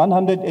rupees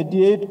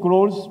 188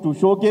 crores to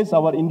showcase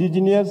our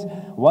indigenous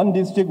one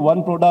district,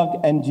 one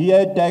product and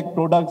GI tag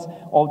products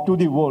to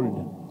the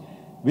world.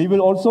 We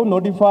will also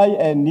notify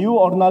a new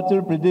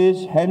Arunachal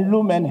Pradesh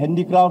handloom and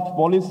handicraft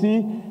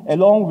policy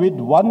along with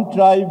one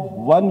tribe,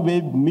 one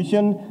way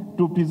mission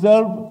to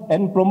preserve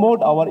and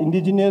promote our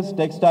indigenous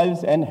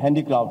textiles and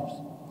handicrafts.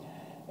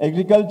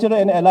 Agriculture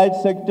and allied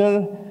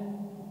sector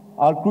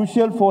are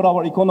crucial for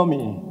our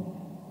economy.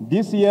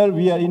 This year,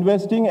 we are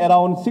investing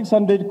around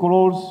 600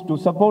 crores to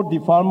support the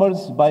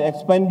farmers by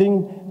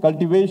expanding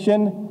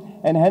cultivation,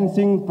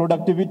 enhancing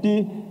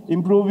productivity,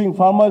 improving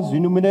farmers'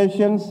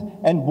 remunerations,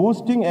 and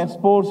boosting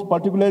exports,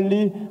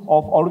 particularly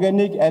of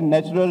organic and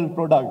natural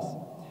products.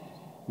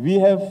 We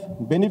have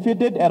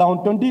benefited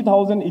around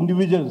 20,000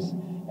 individuals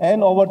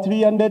and over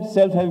 300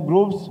 self-help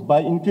groups by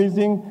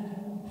increasing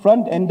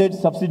front-ended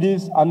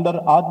subsidies under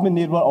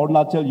Atmanirbhar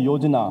Arunachal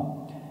Yojana.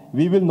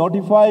 We will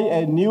notify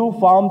a new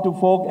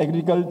farm-to-fork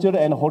agriculture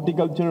and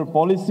horticulture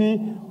policy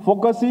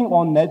focusing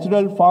on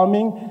natural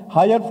farming,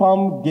 higher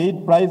farm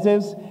gate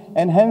prices,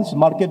 enhanced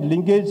market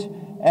linkage,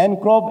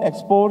 and crop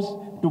exports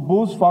to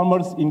boost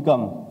farmers'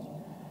 income.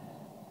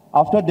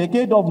 After a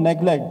decade of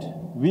neglect,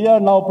 we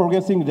are now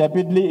progressing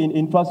rapidly in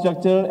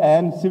infrastructure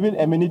and civil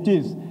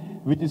amenities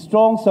with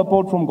strong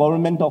support from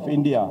Government of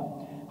India.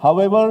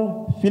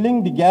 However,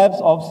 filling the gaps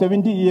of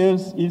 70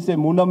 years is a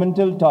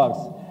monumental task.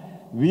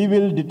 We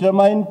will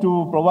determine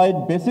to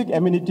provide basic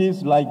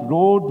amenities like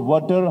road,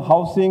 water,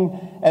 housing,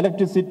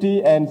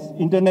 electricity, and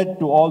internet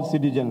to all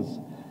citizens.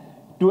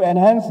 To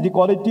enhance the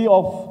quality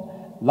of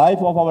life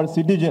of our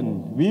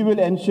citizens, we will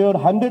ensure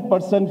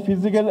 100%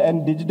 physical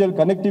and digital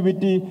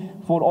connectivity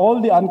for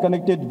all the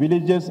unconnected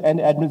villages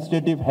and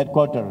administrative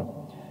headquarters.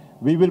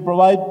 We will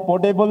provide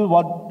portable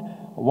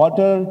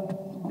water.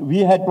 We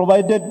had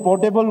provided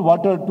portable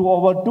water to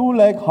over 2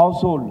 lakh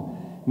households,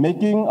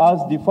 making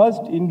us the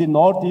first in the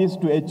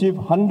Northeast to achieve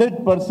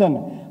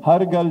 100%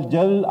 Har Ghar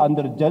Jal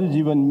under Jal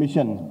Jeevan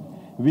Mission.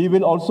 We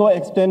will also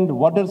extend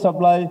water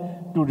supply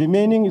to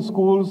remaining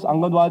schools,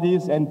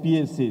 Anganwadis, and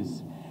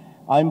PSCs.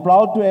 I am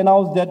proud to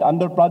announce that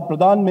under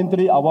Pradhan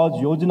Mantri Awas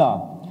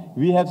Yojana,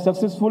 we have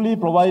successfully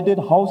provided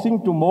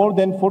housing to more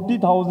than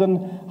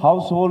 40,000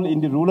 households in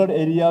the rural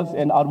areas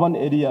and urban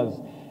areas,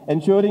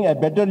 ensuring a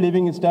better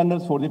living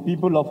standards for the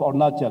people of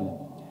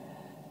Arunachal.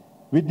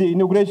 With the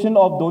inauguration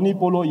of Doni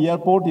Polo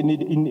Airport in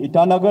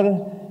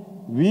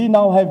Itanagar, we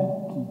now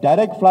have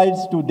direct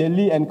flights to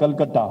Delhi and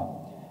Calcutta.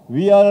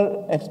 We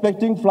are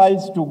expecting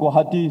flights to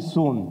Guwahati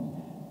soon.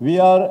 We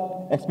are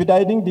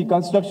expediting the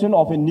construction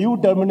of a new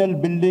terminal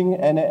building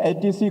and an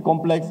ATC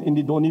complex in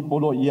the Doni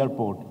Polo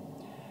Airport.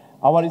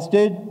 Our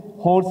state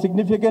holds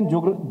significant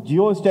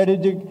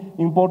geostrategic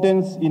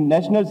importance in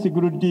national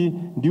security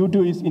due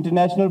to its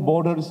international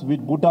borders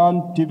with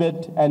Bhutan,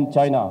 Tibet, and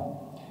China.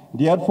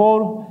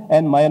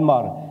 And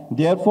Myanmar.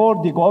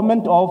 Therefore, the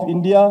Government of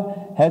India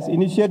has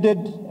initiated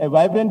a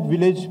vibrant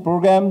village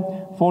program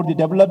for the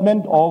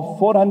development of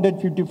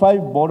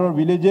 455 border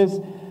villages.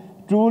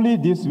 Truly,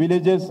 these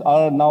villages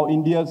are now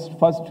India's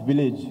first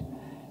village.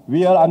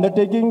 We are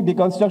undertaking the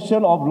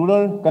construction of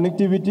rural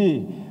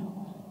connectivity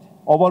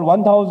over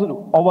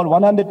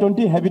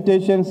 120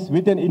 habitations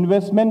with an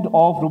investment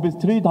of rupees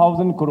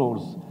 3,000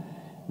 crores.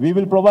 We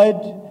will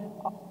provide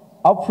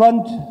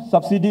upfront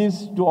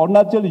subsidies to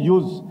Arunachal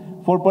youth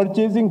for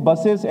purchasing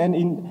buses and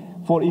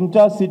for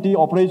intra-city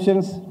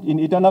operations in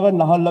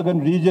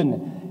Itanagar-Naharlagan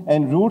region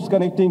and routes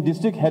connecting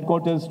district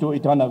headquarters to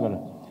Itanagar.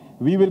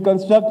 We will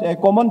construct a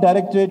common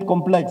directorate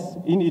complex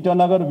in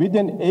Itanagar with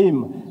an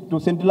aim to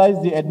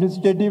centralize the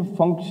administrative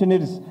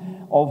functions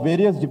of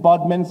various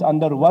departments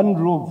under one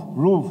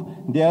roof,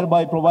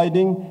 thereby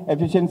providing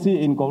efficiency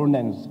in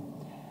governance.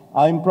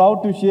 I am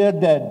proud to share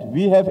that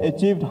we have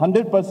achieved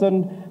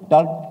 100%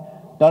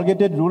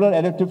 targeted rural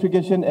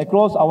electrification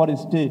across our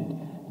state.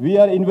 We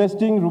are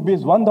investing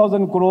rupees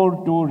 1,000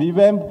 crore to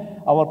revamp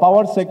our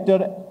power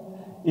sector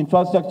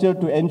infrastructure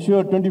to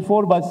ensure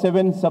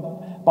 24/7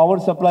 power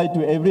supply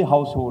to every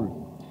household.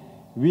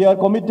 We are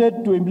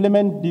committed to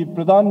implement the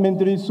Pradhan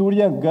Mantri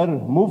Surya Ghar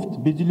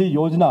Muft Bijli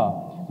Yojana,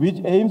 which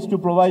aims to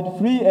provide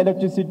free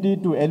electricity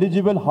to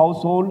eligible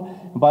households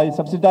by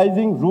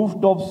subsidizing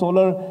rooftop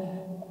solar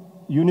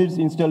units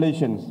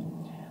installations.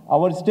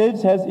 Our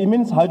state has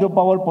immense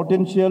hydropower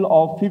potential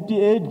of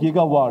 58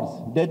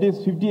 gigawatts, that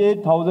is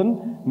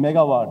 58,000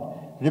 megawatts,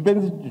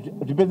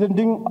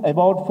 representing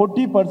about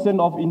 40%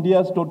 of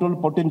India's total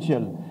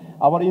potential.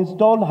 Our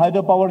installed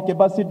hydropower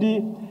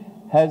capacity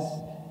has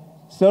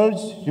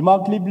surged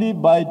remarkably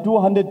by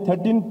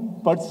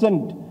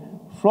 213%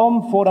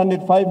 from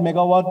 405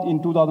 megawatt in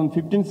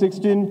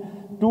 2015-16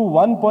 to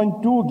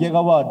 1.2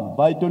 gigawatt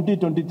by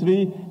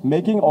 2023,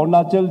 making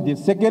Arunachal the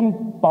second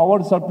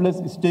power surplus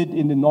state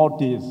in the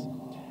Northeast.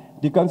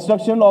 The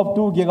construction of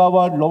 2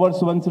 gigawatt Lower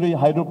Subansiri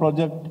hydro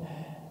project,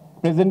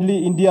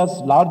 presently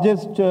India's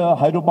largest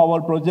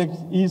hydropower project,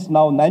 is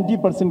now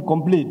 90%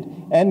 complete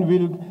and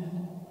will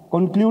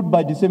conclude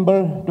by December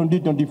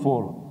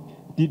 2024.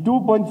 The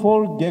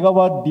 2.4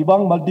 gigawatt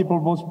Dibang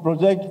multi-purpose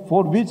project,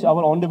 for which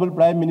our Honorable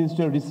Prime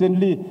Minister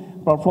recently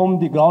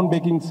performed the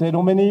groundbreaking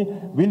ceremony,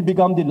 will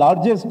become the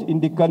largest in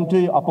the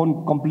country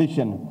upon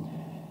completion.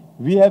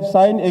 We have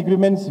signed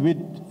agreements with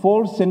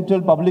 4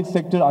 central public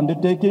sector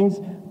undertakings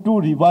to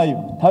revive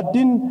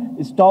 13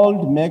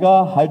 installed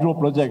mega hydro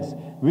projects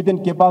with a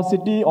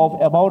capacity of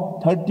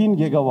about 13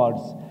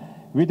 gigawatts.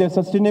 with a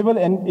sustainable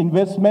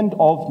investment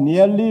of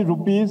nearly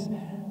rupees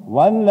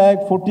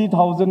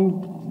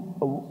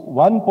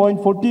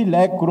 1.40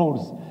 lakh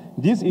crores.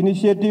 This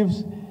initiative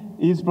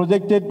is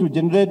projected to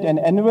generate an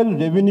annual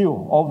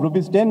revenue of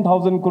rupees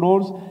 10,000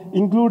 crores,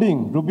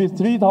 including rupees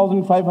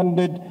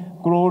 3,500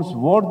 crores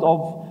worth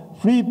of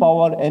free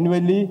power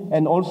annually,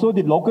 and also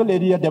the local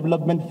area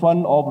development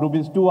fund of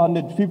rupees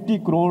 250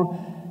 crore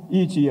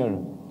each year.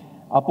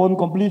 Upon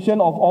completion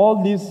of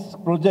all these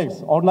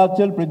projects,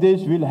 Arunachal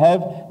Pradesh will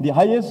have the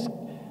highest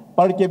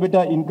per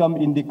capita income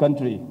in the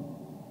country.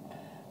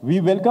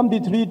 We welcome the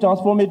three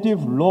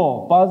transformative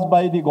laws passed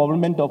by the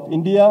Government of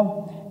India: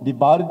 the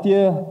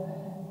Bharatiya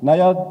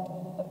Naya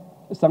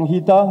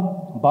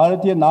Sanhita,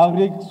 Bharatiya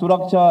Nagrik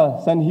Suraksha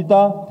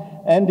Sanhita,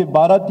 and the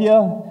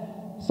Bharatiya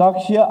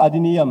Sakshya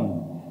Adhiniyam.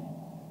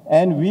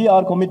 And we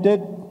are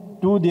committed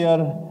to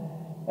their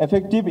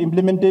effective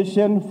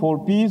implementation for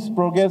peace,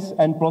 progress,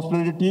 and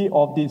prosperity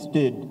of the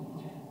state.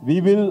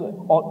 We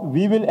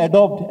will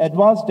adopt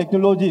advanced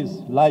technologies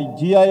like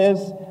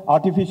GIS,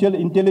 artificial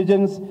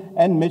intelligence,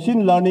 and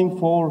machine learning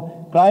for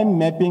crime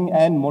mapping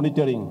and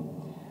monitoring.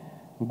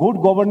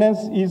 Good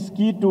governance is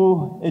key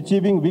to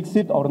achieving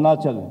Viksit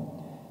Arunachal.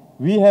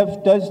 We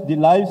have touched the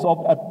lives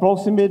of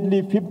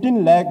approximately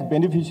 15 lakh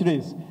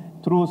beneficiaries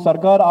through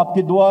Sarkar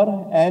Aapke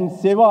Dwar and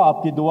Seva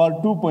Aapke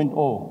Dwar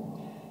 2.0.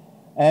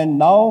 And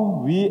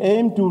now we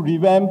aim to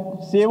revamp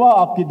Seva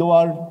Aapke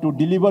Dwar to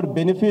deliver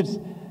benefits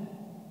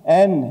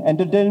and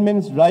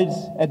entertainment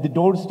rights at the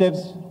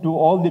doorsteps to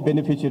all the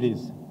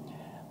beneficiaries.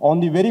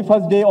 On the very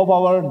first day of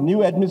our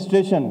new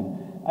administration,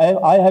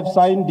 I have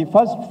signed the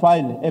first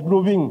file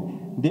approving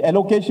the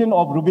allocation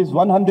of rupees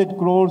 100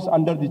 crores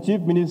under the Chief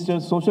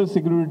Minister's Social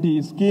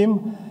Security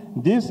Scheme.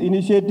 This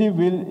initiative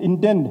will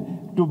intend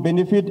to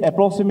benefit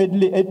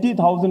approximately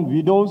 80,000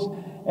 widows,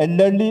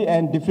 elderly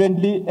and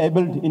differently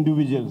abled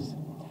individuals.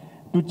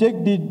 To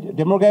check the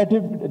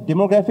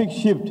demographic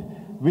shift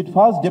with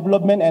fast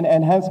development and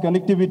enhanced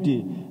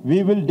connectivity,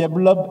 we will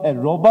develop a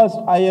robust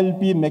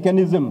ILP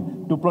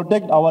mechanism to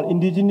protect our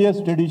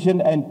indigenous tradition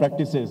and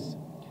practices.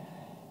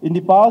 In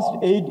the past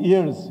 8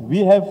 years, we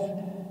have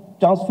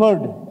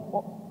transferred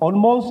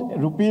almost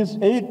rupees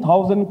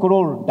 8,000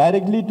 crore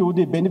directly to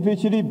the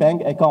beneficiary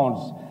bank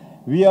accounts.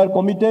 We are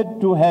committed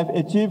to have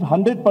achieved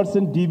 100%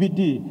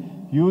 DBT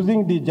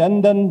using the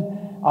Jan Dhan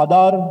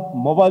Aadhaar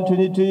mobile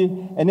trinity,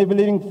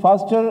 enabling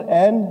faster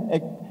and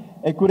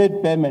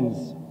accurate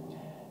payments.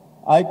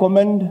 I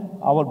commend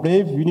our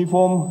brave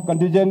uniform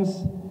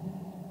contingents,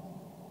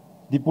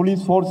 the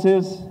police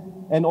forces,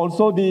 and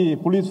also the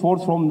police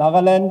force from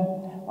Nagaland,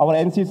 our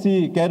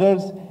NCC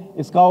cadres,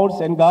 scouts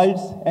and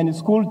guides, and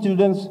school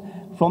children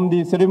from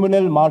the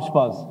ceremonial march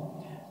past.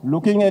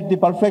 Looking at the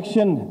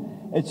perfection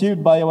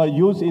achieved by our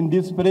youth in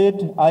this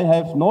parade, I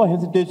have no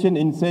hesitation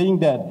in saying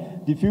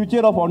that the future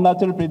of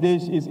Arunachal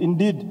Pradesh is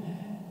indeed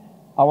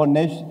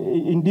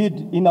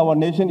in our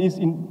nation is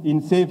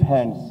in safe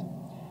hands.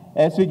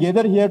 As we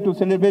gather here to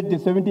celebrate the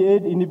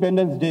 78th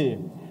Independence Day,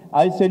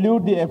 I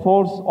salute the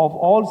efforts of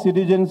all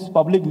citizens,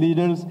 public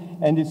leaders,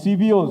 and the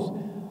CBOs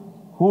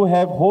who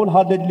have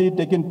wholeheartedly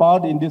taken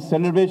part in this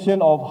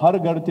celebration of Har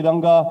Ghar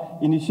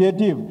Tiranga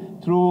initiative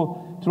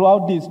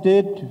throughout the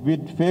state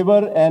with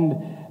favor and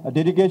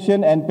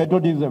dedication and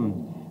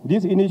patriotism.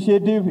 This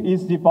initiative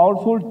is the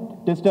powerful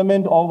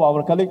testament of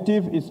our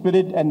collective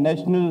spirit and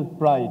national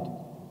pride.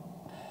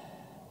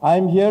 I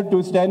am here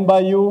to stand by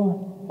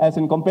you as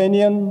a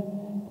companion,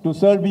 to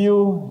serve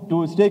you,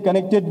 to stay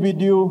connected with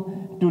you,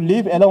 to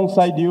live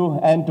alongside you,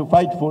 and to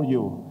fight for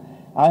you.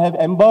 I have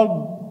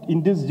embarked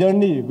in this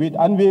journey with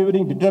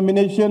unwavering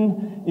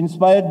determination,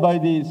 inspired by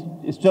the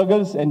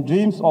struggles and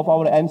dreams of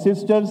our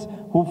ancestors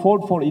who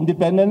fought for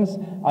independence.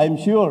 I am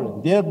sure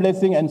their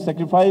blessing and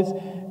sacrifice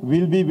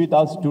will be with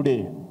us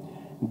today.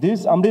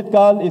 This Amrit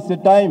Kal is a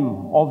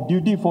time of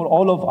duty for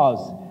all of us.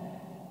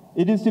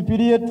 It is the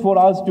period for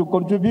us to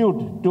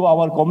contribute to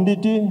our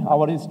community,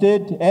 our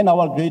state, and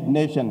our great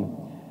nation.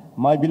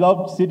 My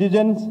beloved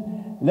citizens,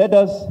 let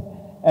us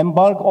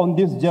embark on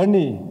this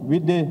journey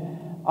with a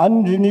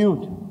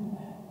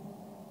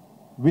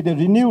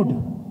renewed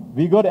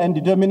vigor and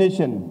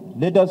determination.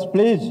 Let us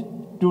pledge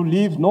to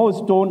leave no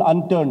stone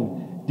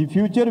unturned. The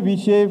future we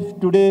shape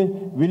today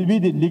will be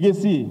the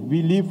legacy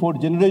we leave for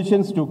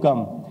generations to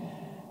come.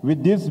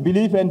 With this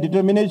belief and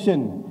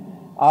determination,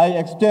 I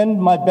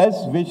extend my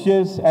best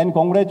wishes and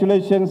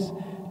congratulations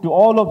to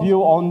all of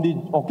you on the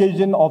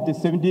occasion of the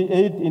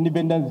 78th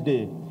Independence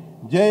Day.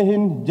 Jai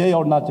Hind, Jai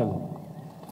Arunachal.